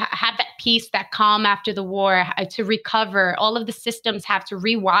have that peace, that calm after the war, to recover. All of the systems have to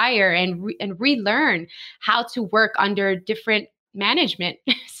rewire and relearn how to work under different management.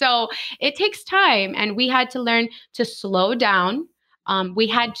 So it takes time, and we had to learn to slow down. An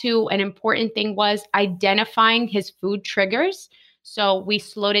important thing was identifying his food triggers. So we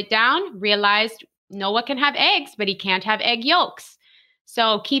slowed it down, realized Noah can have eggs, but he can't have egg yolks.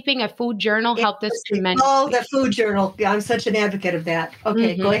 So keeping a food journal helped us Interesting. Oh, tremendously. the food journal. Yeah, I'm such an advocate of that.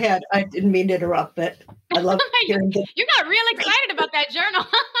 Okay, go Mhm. ahead. I didn't mean to interrupt, but I love you, hearing that. you got real excited about that journal.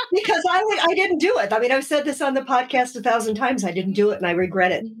 Because I didn't do it. I mean, I've said this on the podcast 1,000 times. I didn't do it, and I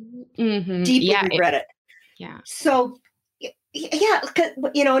regret it. Mm-hmm. Deeply Yeah. regret it. Yeah. So, yeah,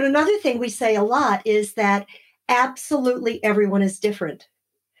 and another thing we say a lot is that absolutely everyone is different.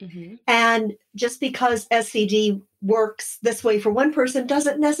 Mm-hmm. And just because SCD works this way for one person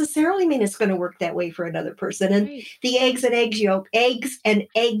doesn't necessarily mean it's going to work that way for another person. And Right. the eggs and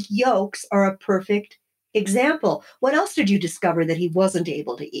egg yolks are a perfect example. What else did you discover that he wasn't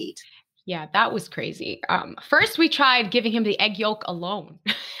able to eat? Yeah, that was crazy. First, we tried giving him the egg yolk alone.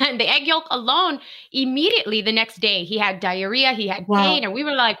 And the egg yolk alone, immediately the next day, he had diarrhea, he had pain, Wow. and we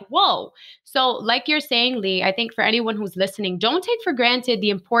were like, whoa. So, like you're saying, Lee, I think for anyone who's listening, don't take for granted the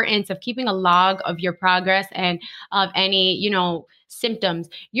importance of keeping a log of your progress and of any, symptoms.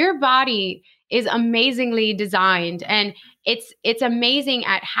 Your body is amazingly designed, and it's amazing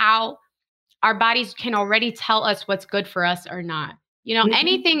at how our bodies can already tell us what's good for us or not. Mhm.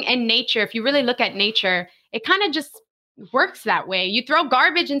 Anything in nature, if you really look at nature, it kind of just works that way. You throw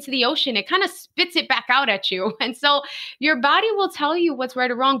garbage into the ocean, it kind of spits it back out at you. And so your body will tell you what's right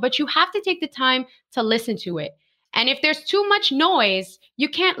or wrong, but you have to take the time to listen to it. And if there's too much noise, you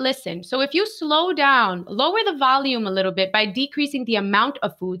can't listen. So if you slow down, lower the volume a little bit by decreasing the amount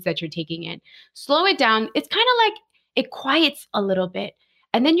of foods that you're taking in, slow it down, it's kind of like it quiets a little bit.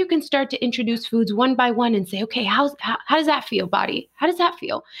 And then you can start to introduce foods one by one and say, okay, how does that feel, body? How does that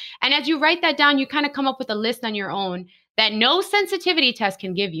feel? And as you write that down, you kind of come up with a list on your own that no sensitivity test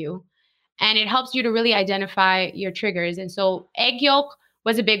can give you. And it helps you to really identify your triggers. And so egg yolk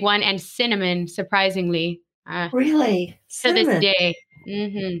was a big one, and cinnamon, surprisingly, Really? to this Cinnamon. day.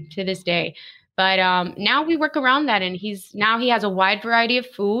 To this day. But now we work around that, and he has a wide variety of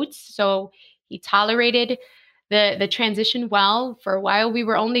foods. So he tolerated the transition well. For a while, we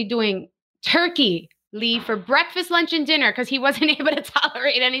were only doing turkey, Lee, for breakfast, lunch, and dinner because he wasn't able to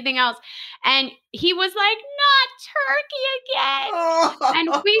tolerate anything else. And he was like, not turkey again. And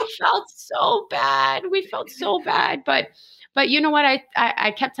Oh. we felt so bad. We felt so bad. But you know what?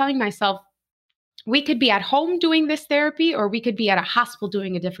 I kept telling myself, we could be at home doing this therapy, or we could be at a hospital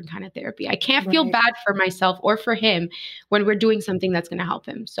doing a different kind of therapy. I can't feel Right. bad for myself or for him when we're doing something that's going to help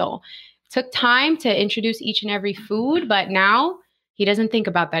him. So it took time to introduce each and every food, but now he doesn't think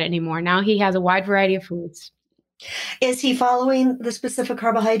about that anymore. Now he has a wide variety of foods. Is he following the specific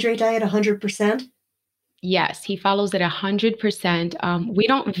carbohydrate diet 100%? Yes, he follows it 100%. We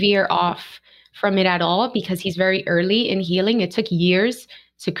don't veer off from it at all because he's very early in healing. It took years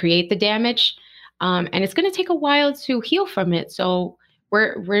to create the damage, and it's going to take a while to heal from it. So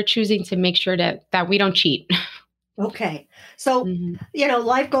we're choosing to make sure that we don't cheat. Okay. So, Mhm,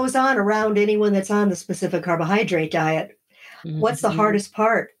 life goes on around anyone that's on the specific carbohydrate diet. What's the mhm. hardest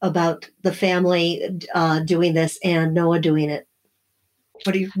part about the family doing this and Noah doing it?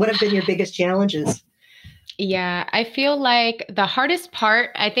 What have been your biggest challenges? Yeah, I feel like the hardest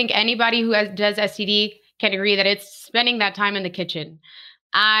part, I think anybody who does SCD can agree that it's spending that time in the kitchen.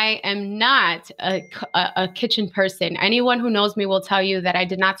 I am not a kitchen person. Anyone who knows me will tell you that I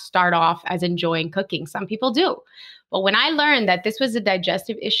did not start off as enjoying cooking. Some people do. But when I learned that this was a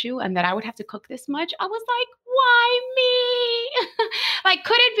digestive issue and that I would have to cook this much, I was like, why me? Like,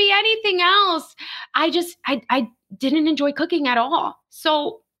 could it be anything else? I didn't enjoy cooking at all.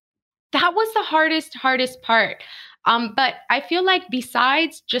 So that was the hardest part. But I feel like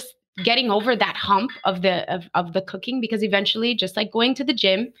besides just getting over that hump of the cooking, because eventually, just like going to the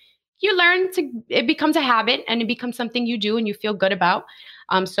gym, you learn to, it becomes a habit and it becomes something you do and you feel good about.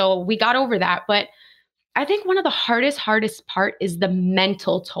 So we got over that. But I think one of the hardest part is the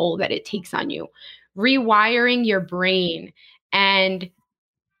mental toll that it takes on you, rewiring your brain and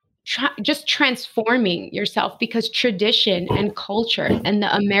just transforming yourself, because tradition and culture and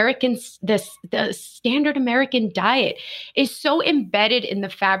the standard American diet is so embedded in the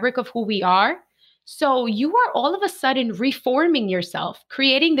fabric of who we are. So you are all of a sudden reforming yourself,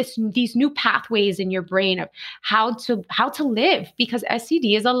 creating these new pathways in your brain of how to live, because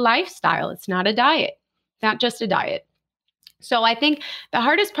SCD is a lifestyle. It's not a diet, not just a diet. So I think the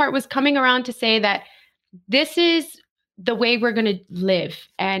hardest part was coming around to say that this is the way we're going to live,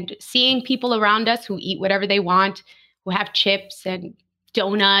 and seeing people around us who eat whatever they want, who have chips and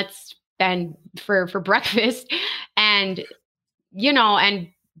donuts and for breakfast, and and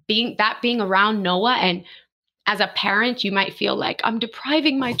being around Noah. And as a parent, you might feel like, I'm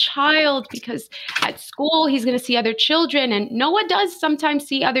depriving my child because at school he's going to see other children, and Noah does sometimes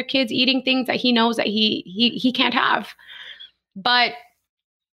see other kids eating things that he knows that he can't have. But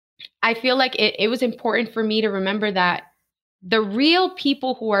I feel like it was important for me to remember that the real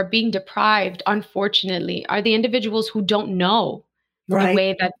people who are being deprived, unfortunately, are the individuals who don't know the Right.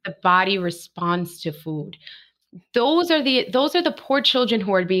 way that the body responds to food. Those are the poor children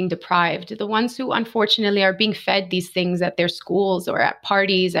who are being deprived, the ones who unfortunately are being fed these things at their schools or at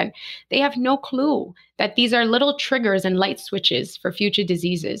parties, and they have no clue that these are little triggers and light switches for future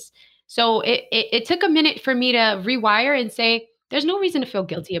diseases. So it took a minute for me to rewire and say, there's no reason to feel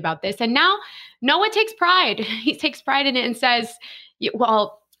guilty about this. And now Noah takes pride. He takes pride in it and says,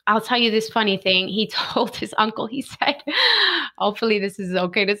 well, I'll tell you this funny thing. He told his uncle, he said, hopefully this is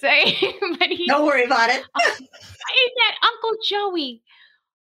okay to say, but Don't worry about it. he said, Uncle Joey,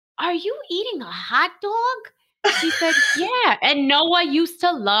 are you eating a hot dog? He said, yeah. And Noah used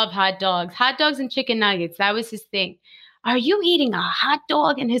to love hot dogs and chicken nuggets. That was his thing. Are you eating a hot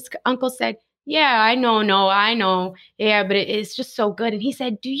dog? And his uncle said, yeah, I know, no, I know. Yeah, but it's just so good. And he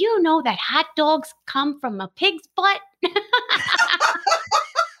said, do you know that hot dogs come from a pig's butt?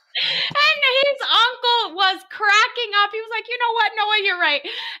 And his uncle was cracking up. He was like, you know what, Noah, you're right.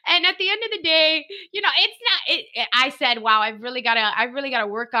 And at the end of the day, it's not. I said, wow, I really gotta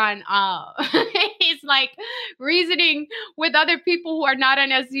work on. It's like reasoning with other people who are not on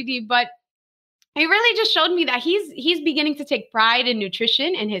SCD, but it really just showed me that he's beginning to take pride in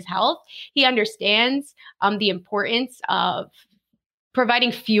nutrition and his health. He understands the importance of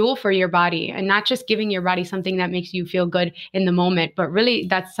providing fuel for your body, and not just giving your body something that makes you feel good in the moment, but really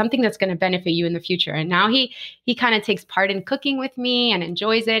that's something that's going to benefit you in the future. And now he kind of takes part in cooking with me and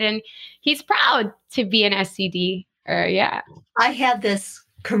enjoys it, and he's proud to be an SCD. Yeah. I had this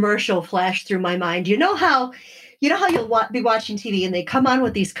commercial flash through my mind. You know how you'll be watching TV and they come on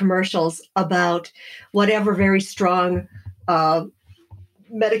with these commercials about whatever very strong uh,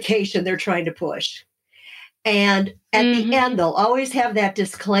 medication they're trying to push. And at the end, Hmm. they'll always have that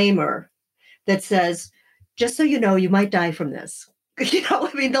disclaimer that says, just so you know, you might die from this.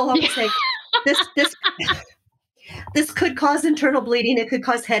 I mean, they'll always say, this this could cause internal bleeding, it could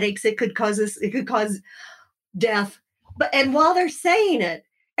cause headaches, it could cause death. And while they're saying it,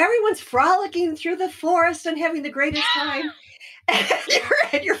 everyone's frolicking through the forest and having the greatest time.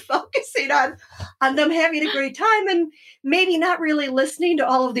 and you're focusing on them having a great time and maybe not really listening to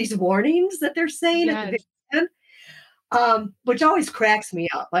all of these warnings that they're saying at the Yes. very end. Which always cracks me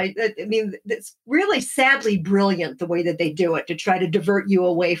up. I mean, it's really sadly brilliant the way that they do it to try to divert you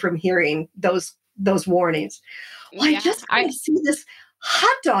away from hearing those warnings. Well, I Yeah. just kind of see this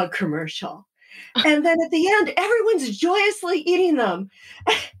hot dog commercial, and then at the end, everyone's joyously eating them,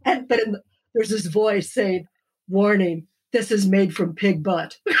 there's this voice saying, "Warning: this is made from pig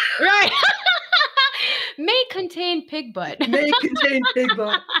butt." Right. May contain pig butt. May contain pig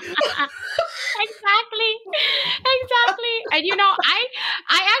butt. Exactly. Exactly. And I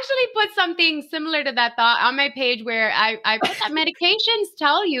actually put something similar to that thought on my page where I put that medications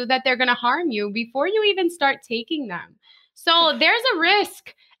tell you that they're going to harm you before you even start taking them. So there's a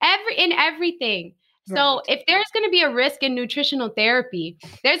risk in everything. So Right. if there's going to be a risk in nutritional therapy,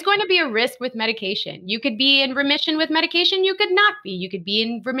 there's going to be a risk with medication. You could be in remission with medication, you could not be. You could be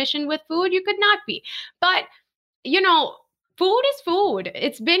in remission with food, you could not be. But food is food.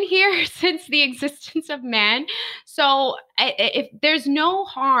 It's been here since the existence of man. So if there's no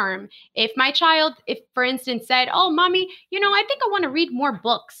harm, if my child, if for instance said, "Oh, mommy, I think I want to read more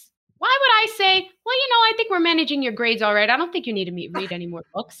books." Why would I say, "Well, I think we're managing your grades all right. I don't think you need to read any more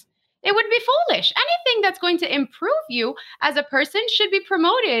books." It would be foolish. Anything that's going to improve you as a person should be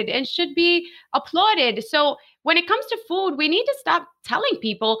promoted and should be applauded. So when it comes to food, we need to stop telling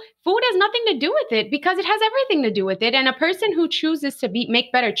people food has nothing to do with it, because it has everything to do with it. And a person who chooses to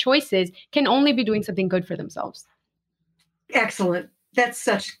make better choices can only be doing something good for themselves. Excellent.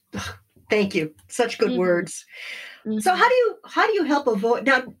 Thank you. Such good words. Mm-hmm. So how do you help avoid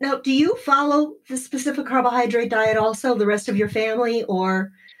now, do you follow the specific carbohydrate diet also, the rest of your family,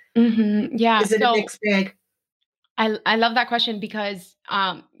 or Yeah. is it a mixed bag? I love that question because,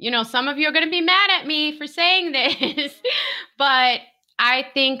 some of you are going to be mad at me for saying this, but I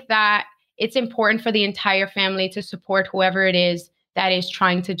think that it's important for the entire family to support whoever it is that is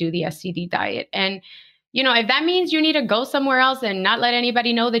trying to do the SCD diet. And, if that means you need to go somewhere else and not let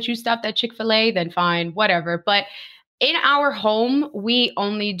anybody know that you stopped at Chick-fil-A, then fine, whatever. But in our home, we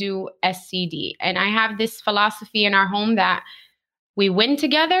only do SCD. And I have this philosophy in our home that we win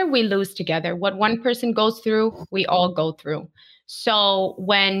together, we lose together. What one person goes through, we all go through. So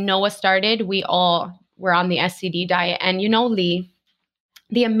when Noah started, we all were on the SCD diet. And Lee,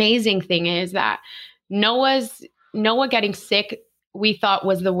 the amazing thing is that Noah getting sick, we thought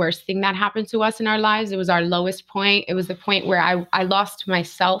was the worst thing that happened to us in our lives. It was our lowest point. It was the point where I lost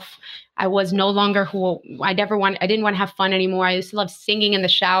myself. I was no longer who I didn't want to have fun anymore. I used to love singing in the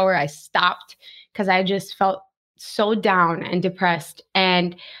shower. I stopped because I just felt so down and depressed.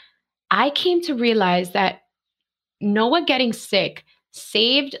 And I came to realize that Noah getting sick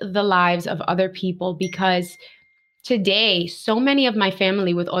saved the lives of other people, because today, so many of my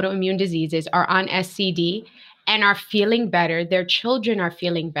family with autoimmune diseases are on SCD and are feeling better. Their children are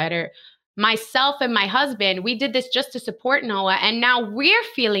feeling better. Myself and my husband, we did this just to support Noah, and now we're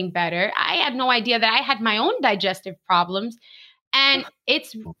feeling better. I had no idea that I had my own digestive problems. And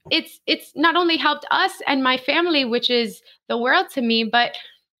it's not only helped us and my family, which is the world to me, but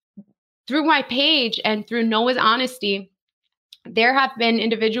through my page and through Noah's honesty, there have been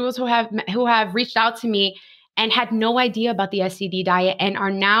individuals who have reached out to me and had no idea about the SCD diet and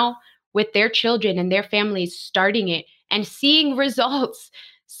are now with their children and their families starting it and seeing results.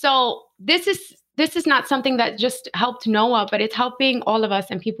 So this is not something that just helped Noah, but it's helping all of us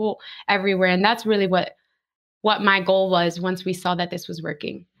and people everywhere. And that's really what my goal was once we saw that this was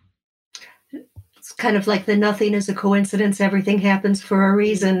working. It's kind of like the nothing is a coincidence. Everything happens for a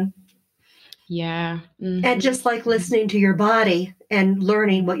reason. Yeah. Mm-hmm. And just like listening to your body and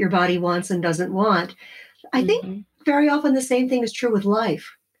learning what your body wants and doesn't want, I think very often the same thing is true with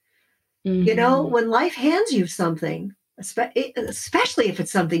life. Mm-hmm. When life hands you something, especially if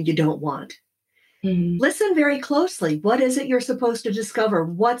it's something you don't want, listen very closely. What is it you're supposed to discover?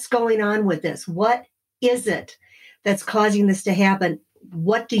 What's going on with this? What is it that's causing this to happen?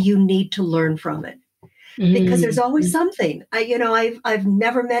 What do you need to learn from it? Because there's always something. I've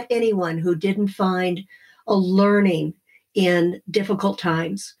never met anyone who didn't find a learning in difficult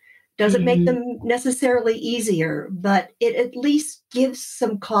times. Doesn't make them necessarily easier, but it at least gives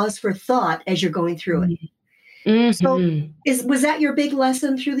some cause for thought as you're going through it. Mm-hmm. So was that your big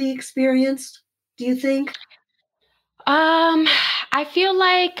lesson through the experience, do you think? I feel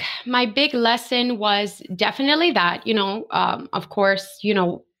like my big lesson was definitely that, of course,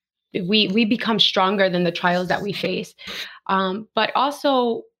 we become stronger than the trials that we face. But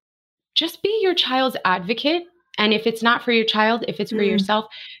also just be your child's advocate. And if it's not for your child, if it's for yourself,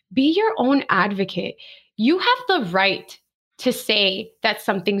 be your own advocate. You have the right to say that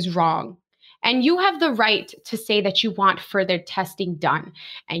something's wrong. And you have the right to say that you want further testing done.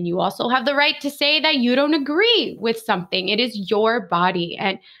 And you also have the right to say that you don't agree with something. It is your body.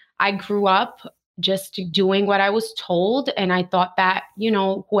 And I grew up just doing what I was told. And I thought that,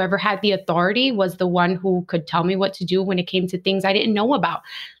 whoever had the authority was the one who could tell me what to do when it came to things I didn't know about.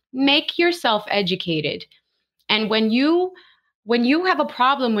 Make yourself educated. And when you have a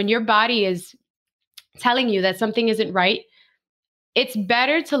problem, when your body is telling you that something isn't right, it's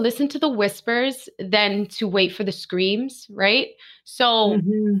better to listen to the whispers than to wait for the screams, right? So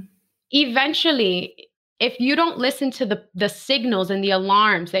eventually, if you don't listen to the signals and the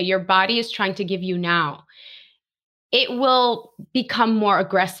alarms that your body is trying to give you now, it will become more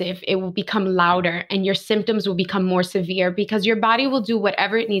aggressive. It will become louder, and your symptoms will become more severe because your body will do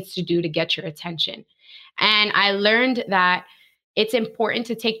whatever it needs to do to get your attention. And I learned that it's important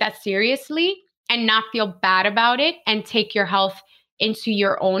to take that seriously and not feel bad about it, and take your health into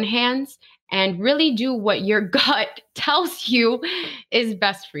your own hands and really do what your gut tells you is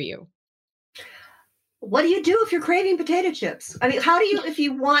best for you. What do you do if you're craving potato chips? I mean, how do you, if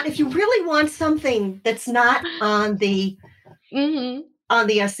you really want something that's not on the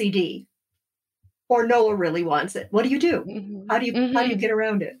SCD, or Noah really wants it, what do you do? How do you get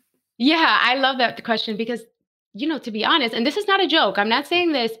around it? Yeah, I love that question because, to be honest, and this is not a joke, I'm not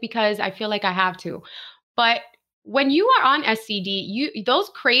saying this because I feel like I have to, but when you are on SCD, those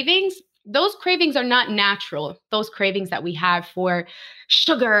cravings are not natural. Those cravings that we have for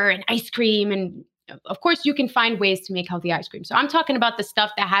sugar and ice cream, and of course you can find ways to make healthy ice cream. So I'm talking about the stuff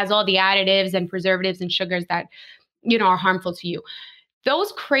that has all the additives and preservatives and sugars that, are harmful to you.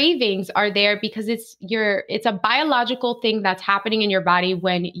 Those cravings are there because it's a biological thing that's happening in your body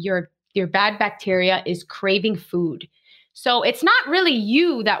when your bad bacteria is craving food. So it's not really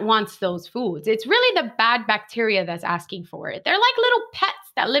you that wants those foods. It's really the bad bacteria that's asking for it. They're like little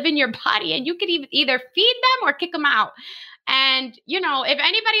pets that live in your body, and you could either feed them or kick them out. And, if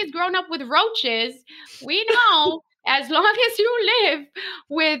anybody's grown up with roaches, we know as long as you live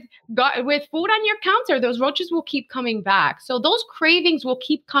with food on your counter, those roaches will keep coming back. So those cravings will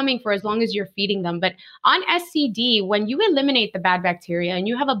keep coming for as long as you're feeding them. But on SCD, when you eliminate the bad bacteria and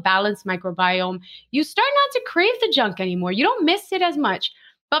you have a balanced microbiome, you start not to crave the junk anymore. You don't miss it as much.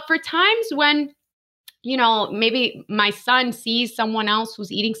 But for times when maybe my son sees someone else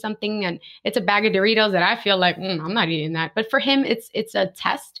who's eating something and it's a bag of Doritos that I feel like, I'm not eating that. But for him, it's a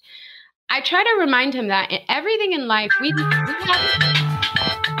test. I try to remind him that everything in life, we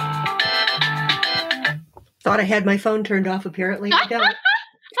thought I had my phone turned off. Apparently I don't.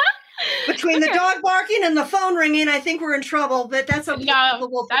 Between the dog barking and the phone ringing, I think we're in trouble, but that's okay.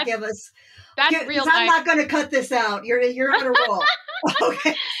 People will forgive us. That's real life. I'm not going to cut this out. You're on a roll.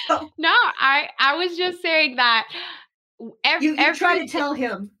 Okay. So, no, I was just saying that. You try to tell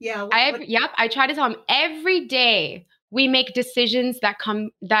him. Yeah. I try to tell him every day we make decisions that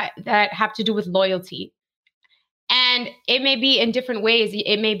have to do with loyalty. And it may be in different ways.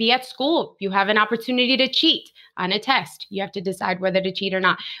 It may be at school. You have an opportunity to cheat on a test. You have to decide whether to cheat or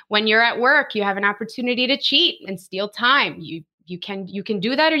not. When you're at work, you have an opportunity to cheat and steal time. You can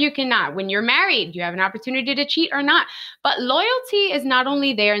do that or you cannot. When you're married, you have an opportunity to cheat or not. But loyalty is not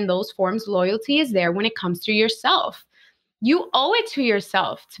only there in those forms. Loyalty is there when it comes to yourself. You owe it to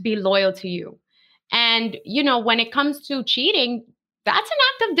yourself to be loyal to you. And, when it comes to cheating, that's an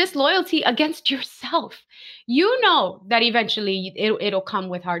act of disloyalty against yourself. You know that eventually it'll come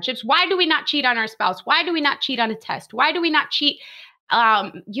with hardships. Why do we not cheat on our spouse? Why do we not cheat on a test? Why do we not cheat,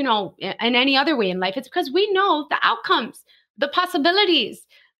 in any other way in life? It's because we know the outcomes, the possibilities,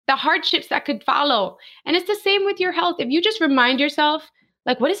 the hardships that could follow. And it's the same with your health. If you just remind yourself,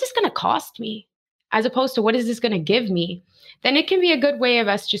 like, what is this going to cost me? As opposed to what is this going to give me? Then it can be a good way of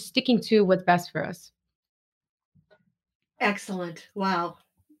us just sticking to what's best for us. Excellent. Wow.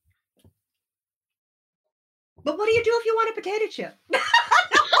 But what do you do if you want a potato chip?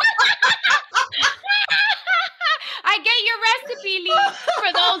 I get your recipe, Lee,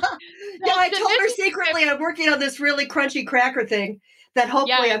 for those. Yeah, I told her secretly I'm working on this really crunchy cracker thing that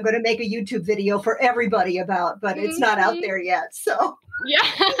hopefully I'm going to make a YouTube video for everybody about, but it's not out there yet. So yeah,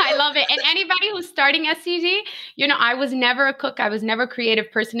 I love it. And anybody who's starting SCD, I was never a cook. I was never a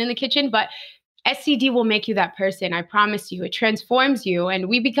creative person in the kitchen, but SCD will make you that person. I promise you. It transforms you. And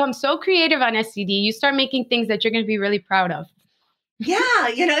we become so creative on SCD. You start making things that you're going to be really proud of. Yeah.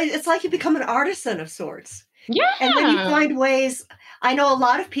 It's like you become an artisan of sorts. And then you Yeah. find ways. I know a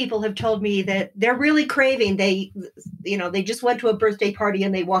lot of people have told me that they're really craving. They just went to a birthday party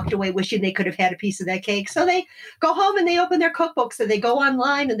and they walked away wishing they could have had a piece of that cake. So they go home and they open their cookbooks and they go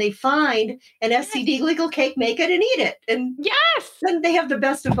online and they find an SCD legal cake, make it and eat it. And Yes. then they have the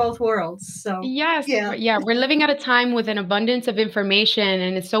best of both worlds. So, Yes. yeah. Yeah. We're living at a time with an abundance of information,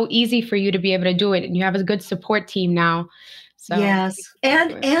 and it's so easy for you to be able to do it. And you have a good support team now. So Yes.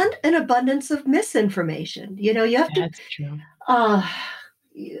 And an abundance of misinformation. You have to, that's true. uh,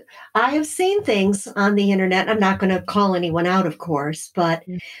 I have seen things on the internet. I'm not going to call anyone out, of course, but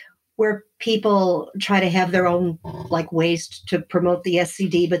where people try to have their own like ways to promote the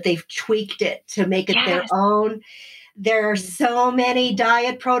SCD, but they've tweaked it to make it their own. There are so many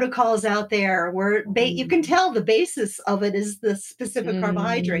diet protocols out there where you can tell the basis of it is the specific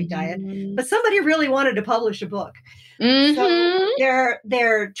carbohydrate diet, but somebody really wanted to publish a book. So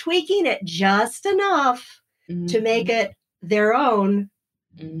they're tweaking it just enough to make it their own,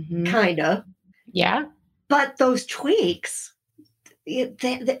 kind of. Yeah. But those tweaks,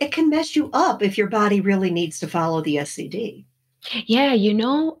 it can mess you up if your body really needs to follow the SCD. Yeah,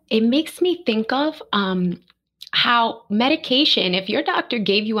 it makes me think of how medication, if your doctor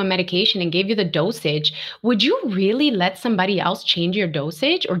gave you a medication and gave you the dosage, would you really let somebody else change your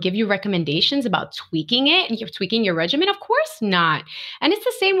dosage or give you recommendations about tweaking it and you're tweaking your regimen? Of course not. And it's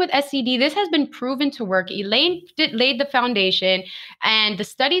the same with SCD. This has been proven to work. Elaine laid the foundation and the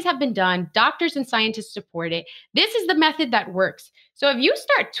studies have been done. Doctors and scientists support it. This is the method that works. So if you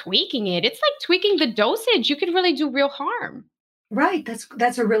start tweaking it, it's like tweaking the dosage. You could really do real harm. Right.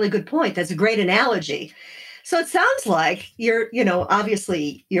 That's a really good point. That's a great analogy. So it sounds like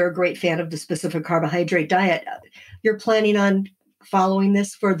obviously you're a great fan of the specific carbohydrate diet. You're planning on following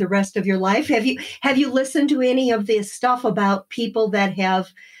this for the rest of your life. Have you listened to any of this stuff about people that have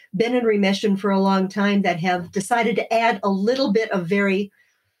been in remission for a long time that have decided to add a little bit of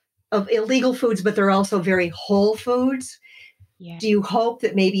illegal foods, but they're also very whole foods? Yeah. Do you hope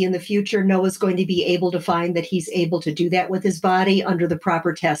that maybe in the future Noah's going to be able to find that he's able to do that with his body under the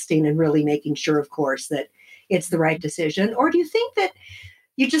proper testing and really making sure, of course, that it's the right decision? Or do you think that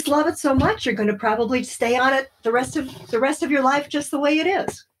you just love it so much you're going to probably stay on it the rest of your life just the way it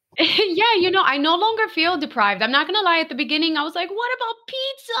is? Yeah, I no longer feel deprived. I'm not going to lie. At the beginning, I was like, what about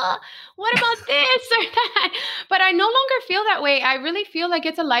pizza? What about this or that? But I no longer feel that way. I really feel like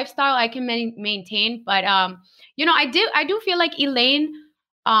it's a lifestyle I can maintain. But, I do feel like Elaine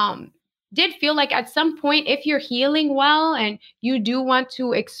did feel like at some point, if you're healing well and you do want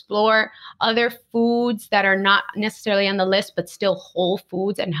to explore other foods that are not necessarily on the list, but still whole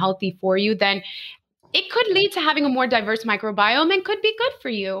foods and healthy for you, then it could lead to having a more diverse microbiome and could be good for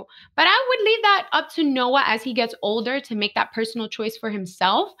you. But I would leave that up to Noah as he gets older to make that personal choice for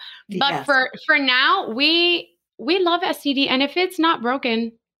himself. But for now, we love SCD. And if it's not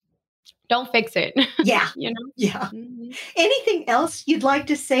broken, don't fix it. Yeah. Yeah. Mm-hmm. Anything else you'd like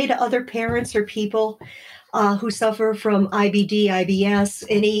to say to other parents or people who suffer from IBD, IBS,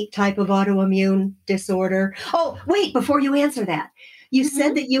 any type of autoimmune disorder? Oh, wait, before you answer that. You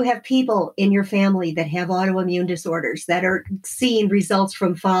said that you have people in your family that have autoimmune disorders that are seeing results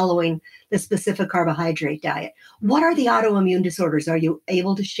from following the specific carbohydrate diet. What are the autoimmune disorders? Are you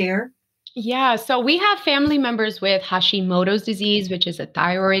able to share? Yeah, so we have family members with Hashimoto's disease, which is a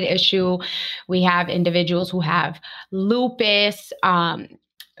thyroid issue. We have individuals who have lupus.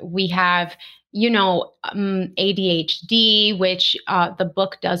 We have ADHD, which the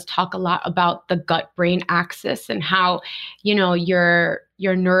book does talk a lot about the gut-brain axis and how, your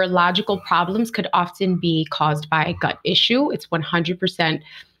neurological problems could often be caused by a gut issue. It's 100%.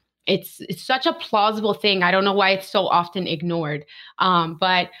 It's such a plausible thing. I don't know why it's so often ignored.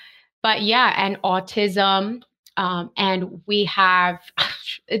 But yeah, and autism. And we have,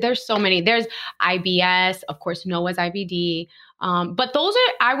 there's so many. There's IBS, of course, Noah's IBD. But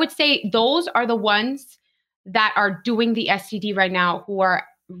I would say those are the ones that are doing the SCD right now who are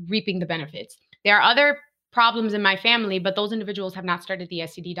reaping the benefits. There are other problems in my family, but those individuals have not started the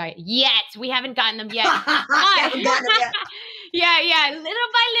SCD diet yet. We haven't gotten them yet. Yeah, little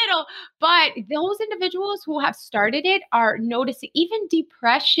by little. But those individuals who have started it are noticing even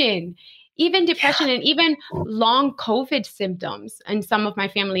depression and even long COVID symptoms. And some of my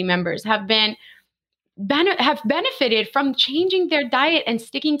family members have benefited from changing their diet and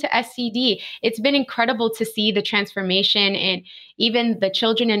sticking to SCD. It's been incredible to see the transformation and even the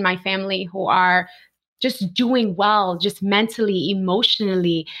children in my family who are just doing well, just mentally,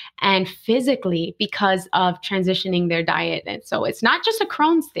 emotionally, and physically because of transitioning their diet. And so it's not just a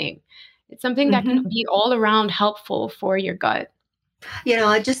Crohn's thing. It's something that can be all around helpful for your gut.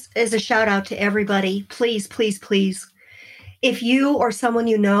 Just as a shout out to everybody, please, please, please, if you or someone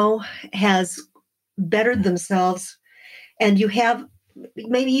you know has bettered themselves and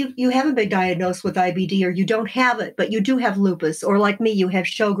maybe you haven't been diagnosed with IBD, or you don't have it, but you do have lupus, or like me, you have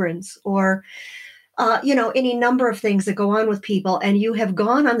Sjogren's, or any number of things that go on with people, and you have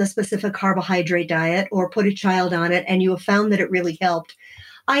gone on the specific carbohydrate diet or put a child on it, and you have found that it really helped.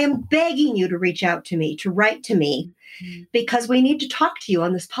 I am begging you to reach out to me, to write to me, because we need to talk to you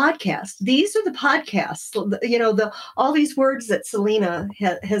on this podcast. These are the podcasts, all these words that Celina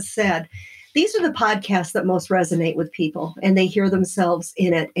has said. These are the podcasts that most resonate with people, and they hear themselves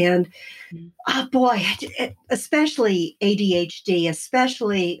in it. And oh boy, especially ADHD,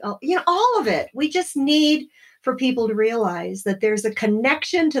 especially, all of it. We just need for people to realize that there's a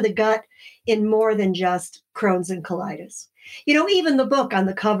connection to the gut in more than just Crohn's and colitis. Even the book on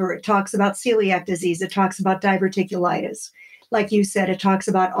the cover, it talks about celiac disease. It talks about diverticulitis. Like you said, it talks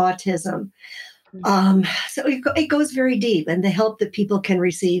about autism. So it goes very deep, and the help that people can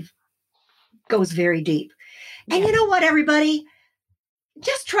receive goes very deep. And you know what, everybody?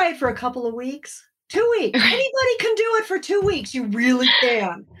 Just try it for a couple of weeks, 2 weeks. Anybody can do it for 2 weeks. You really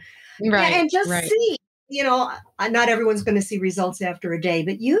can. Right. And just see, not everyone's going to see results after a day,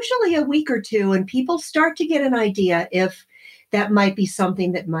 but usually a week or two, and people start to get an idea if that might be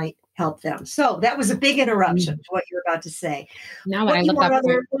something that might help them. So that was a big interruption to what you're about to say. No, what I do you love want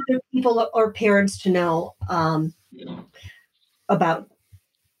that other people or parents to know about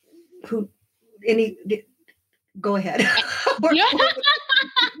go ahead. No,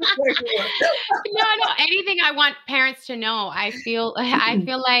 anything I want parents to know. I feel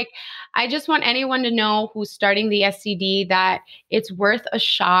like I just want anyone to know who's starting the SCD that it's worth a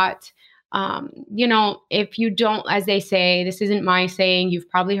shot. If you don't, as they say, this isn't my saying, you've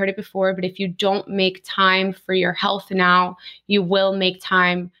probably heard it before, but if you don't make time for your health now, you will make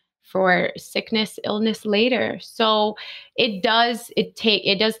time for sickness, illness later. So it does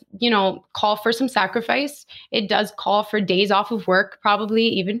call for some sacrifice. It does call for days off of work, probably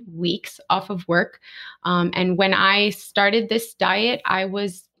even weeks off of work. And when I started this diet, I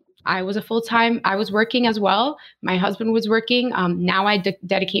was a full-time, I was working as well. My husband was working. Now I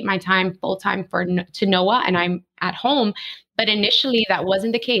dedicate my time full-time to Noah, and I'm at home. But initially that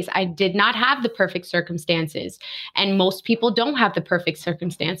wasn't the case. I did not have the perfect circumstances, and most people don't have the perfect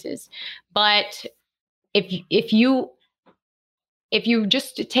circumstances. But if you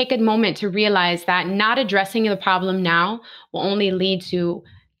just take a moment to realize that not addressing the problem now will only lead to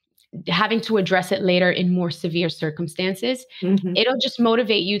having to address it later in more severe circumstances, it'll just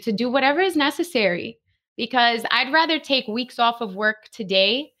motivate you to do whatever is necessary. Because I'd rather take weeks off of work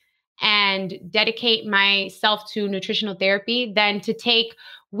today and dedicate myself to nutritional therapy than to take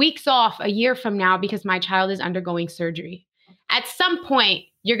weeks off a year from now because my child is undergoing surgery. At some point,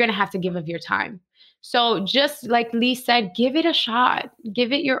 you're going to have to give of your time. So just like Lee said, give it a shot,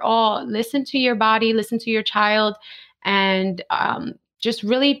 give it your all, listen to your body, listen to your child, and just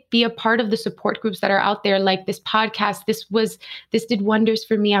really be a part of the support groups that are out there, like this podcast. This did wonders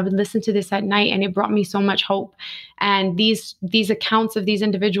for me. I would listen to this at night, and it brought me so much hope. And these accounts of these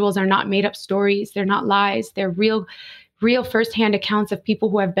individuals are not made up stories. They're not lies. They're real firsthand accounts of people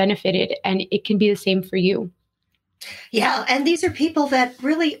who have benefited, and it can be the same for you. Yeah. And these are people that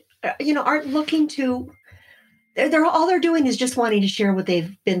really, aren't looking to, all they're doing is just wanting to share what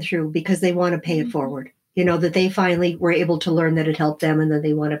they've been through because they want to pay it forward. That they finally were able to learn that it helped them, and then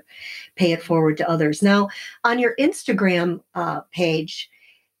they want to pay it forward to others. Now, on your Instagram page,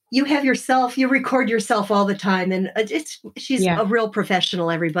 you record yourself all the time, and she's a real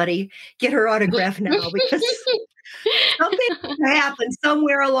professional, everybody. Get her autograph now, because something happened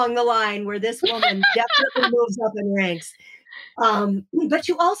somewhere along the line where this woman definitely moves up in ranks. But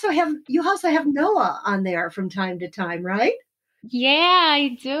you also have Noah on there from time to time, right? Yeah,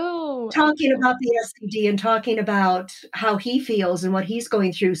 I do. Talking about the SCD and talking about how he feels and what he's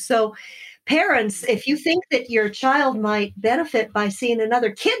going through. So parents, if you think that your child might benefit by seeing another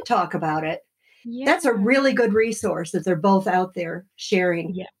kid talk about it, that's a really good resource that they're both out there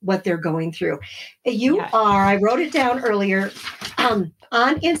sharing what they're going through. You are, I wrote it down earlier, on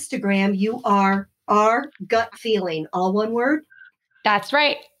Instagram, you are Our Gut Feeling, all one word? That's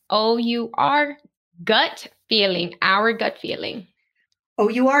right. OUR Gut Feeling, Our Gut Feeling.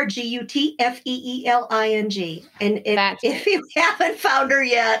 OURGUTFEELING. And if you haven't found her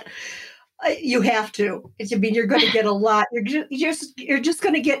yet, you have to. You're going to get a lot. You're just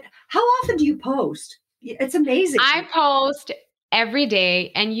going to get. How often do you post? It's amazing. I post every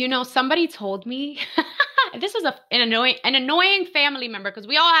day, and somebody told me This was an annoying family member because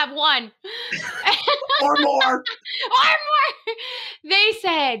we all have one. Or more. Or more. They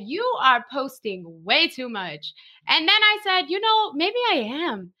said, you are posting way too much. And then I said, maybe I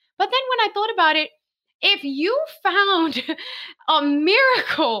am. But then when I thought about it, if you found a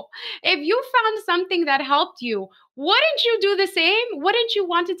miracle, if you found something that helped you, wouldn't you do the same? Wouldn't you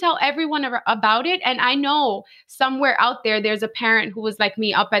want to tell everyone about it? And I know somewhere out there, there's a parent who was like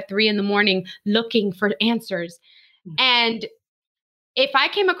me up at 3 a.m. looking for answers. And if I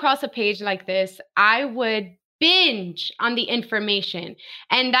came across a page like this, I would binge on the information.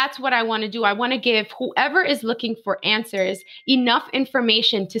 And that's what I want to do. I want to give whoever is looking for answers enough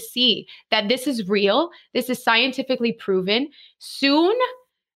information to see that this is real. This is scientifically proven. Soon,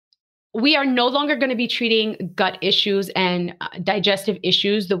 we are no longer going to be treating gut issues and digestive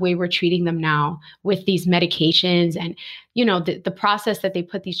issues the way we're treating them now with these medications and, the process that they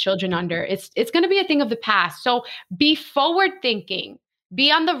put these children under. It's going to be a thing of the past. So be forward thinking,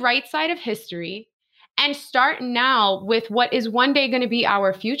 be on the right side of history, and start now with what is one day going to be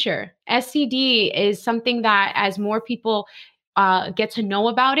our future. SCD is something that as more people get to know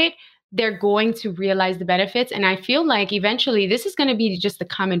about it, they're going to realize the benefits. And I feel like eventually this is going to be just the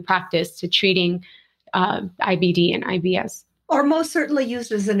common practice to treating IBD and IBS. Or most certainly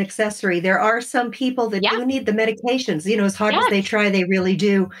used as an accessory. There are some people that do need the medications, as hard as they try, they really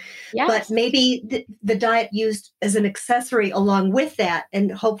do. Yes. But maybe the diet used as an accessory along with that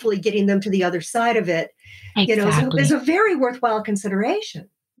and hopefully getting them to the other side of it, is a very worthwhile consideration.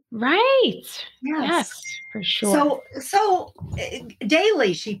 Right. Yes, for sure. So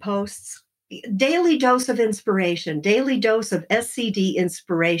daily she posts, daily dose of inspiration, daily dose of SCD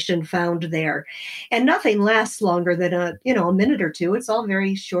inspiration found there. And nothing lasts longer than a minute or two. It's all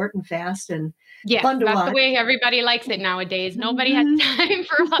very short and fast and fun to watch. That's the way everybody likes it nowadays. Nobody has time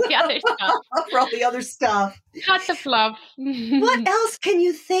for all the other stuff. For all the other stuff. Cut the fluff. What else can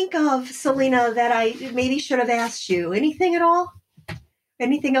you think of, Celina, that I maybe should have asked you? Anything at all?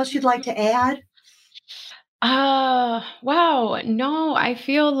 Anything else you'd like to add? Wow. No, I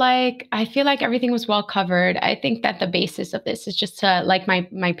feel like everything was well covered. I think that the basis of this is just to, like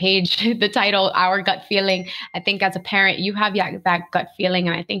my page, the title, Our Gut Feeling. I think as a parent, you have that gut feeling.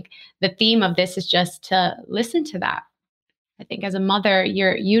 And I think the theme of this is just to listen to that. I think as a mother,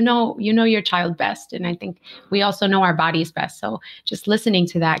 you know your child best. And I think we also know our bodies best. So just listening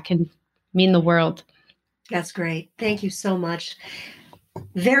to that can mean the world. That's great. Thank you so much.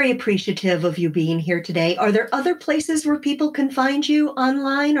 Very appreciative of you being here today. Are there other places where people can find you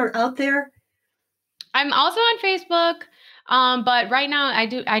online or out there? I'm also on Facebook, but right now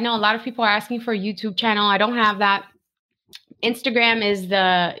I know a lot of people are asking for a YouTube channel. I don't have that. Instagram is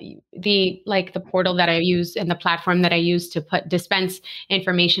the portal that I use and the platform that I use to dispense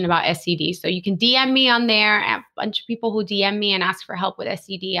information about SCD. So you can DM me on there. I have a bunch of people who DM me and ask for help with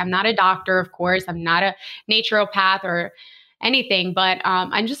SCD. I'm not a doctor, of course. I'm not a naturopath or anything, but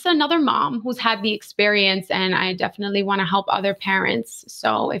I'm just another mom who's had the experience, and I definitely want to help other parents.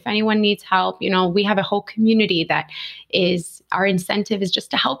 So if anyone needs help, we have a whole community that is, our incentive is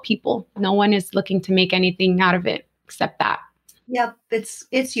just to help people. No one is looking to make anything out of it except that. Yep. It's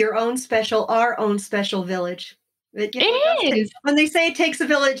our own special village. It is. When they say it takes a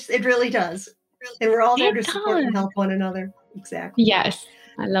village, it really does. And we're all there to support and help one another. Exactly. Yes.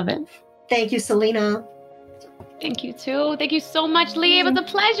 I love it. Thank you, Celina. Thank you too. Thank you so much, Lee. It was a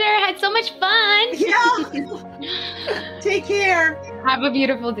pleasure. I had so much fun. Yeah. Take care. Have a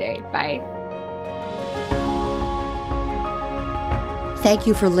beautiful day. Bye. Thank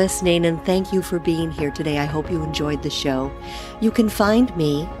you for listening, and thank you for being here today. I hope you enjoyed the show. You can find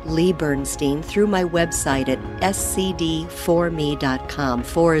me, Lee Bernstein, through my website at scd4me.com.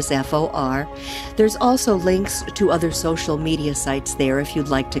 4 is F-O-R. There's also links to other social media sites there if you'd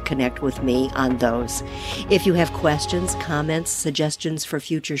like to connect with me on those. If you have questions, comments, suggestions for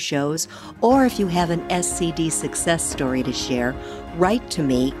future shows, or if you have an SCD success story to share, write to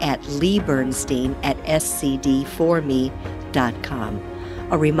me at leebernstein@scd4me.com.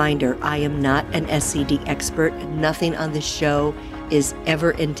 A reminder, I am not an SCD expert. Nothing on this show is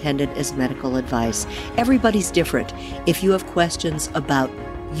ever intended as medical advice. Everybody's different. If you have questions about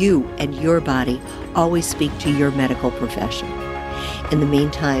you and your body, always speak to your medical profession. In the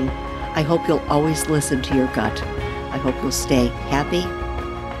meantime, I hope you'll always listen to your gut. I hope you'll stay happy,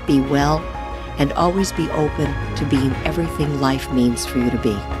 be well, and always be open to being everything life means for you to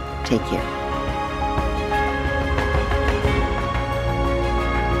be. Take care.